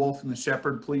episode of The Wolf and the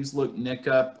Shepherd. Please look Nick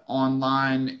up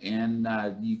online, and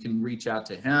you can reach out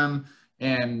to him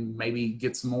and maybe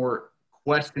get some more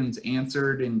questions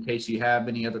answered in case you have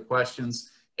any other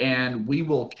questions. And we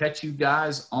will catch you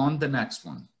guys on the next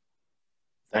one.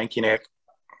 Thank you, Nick.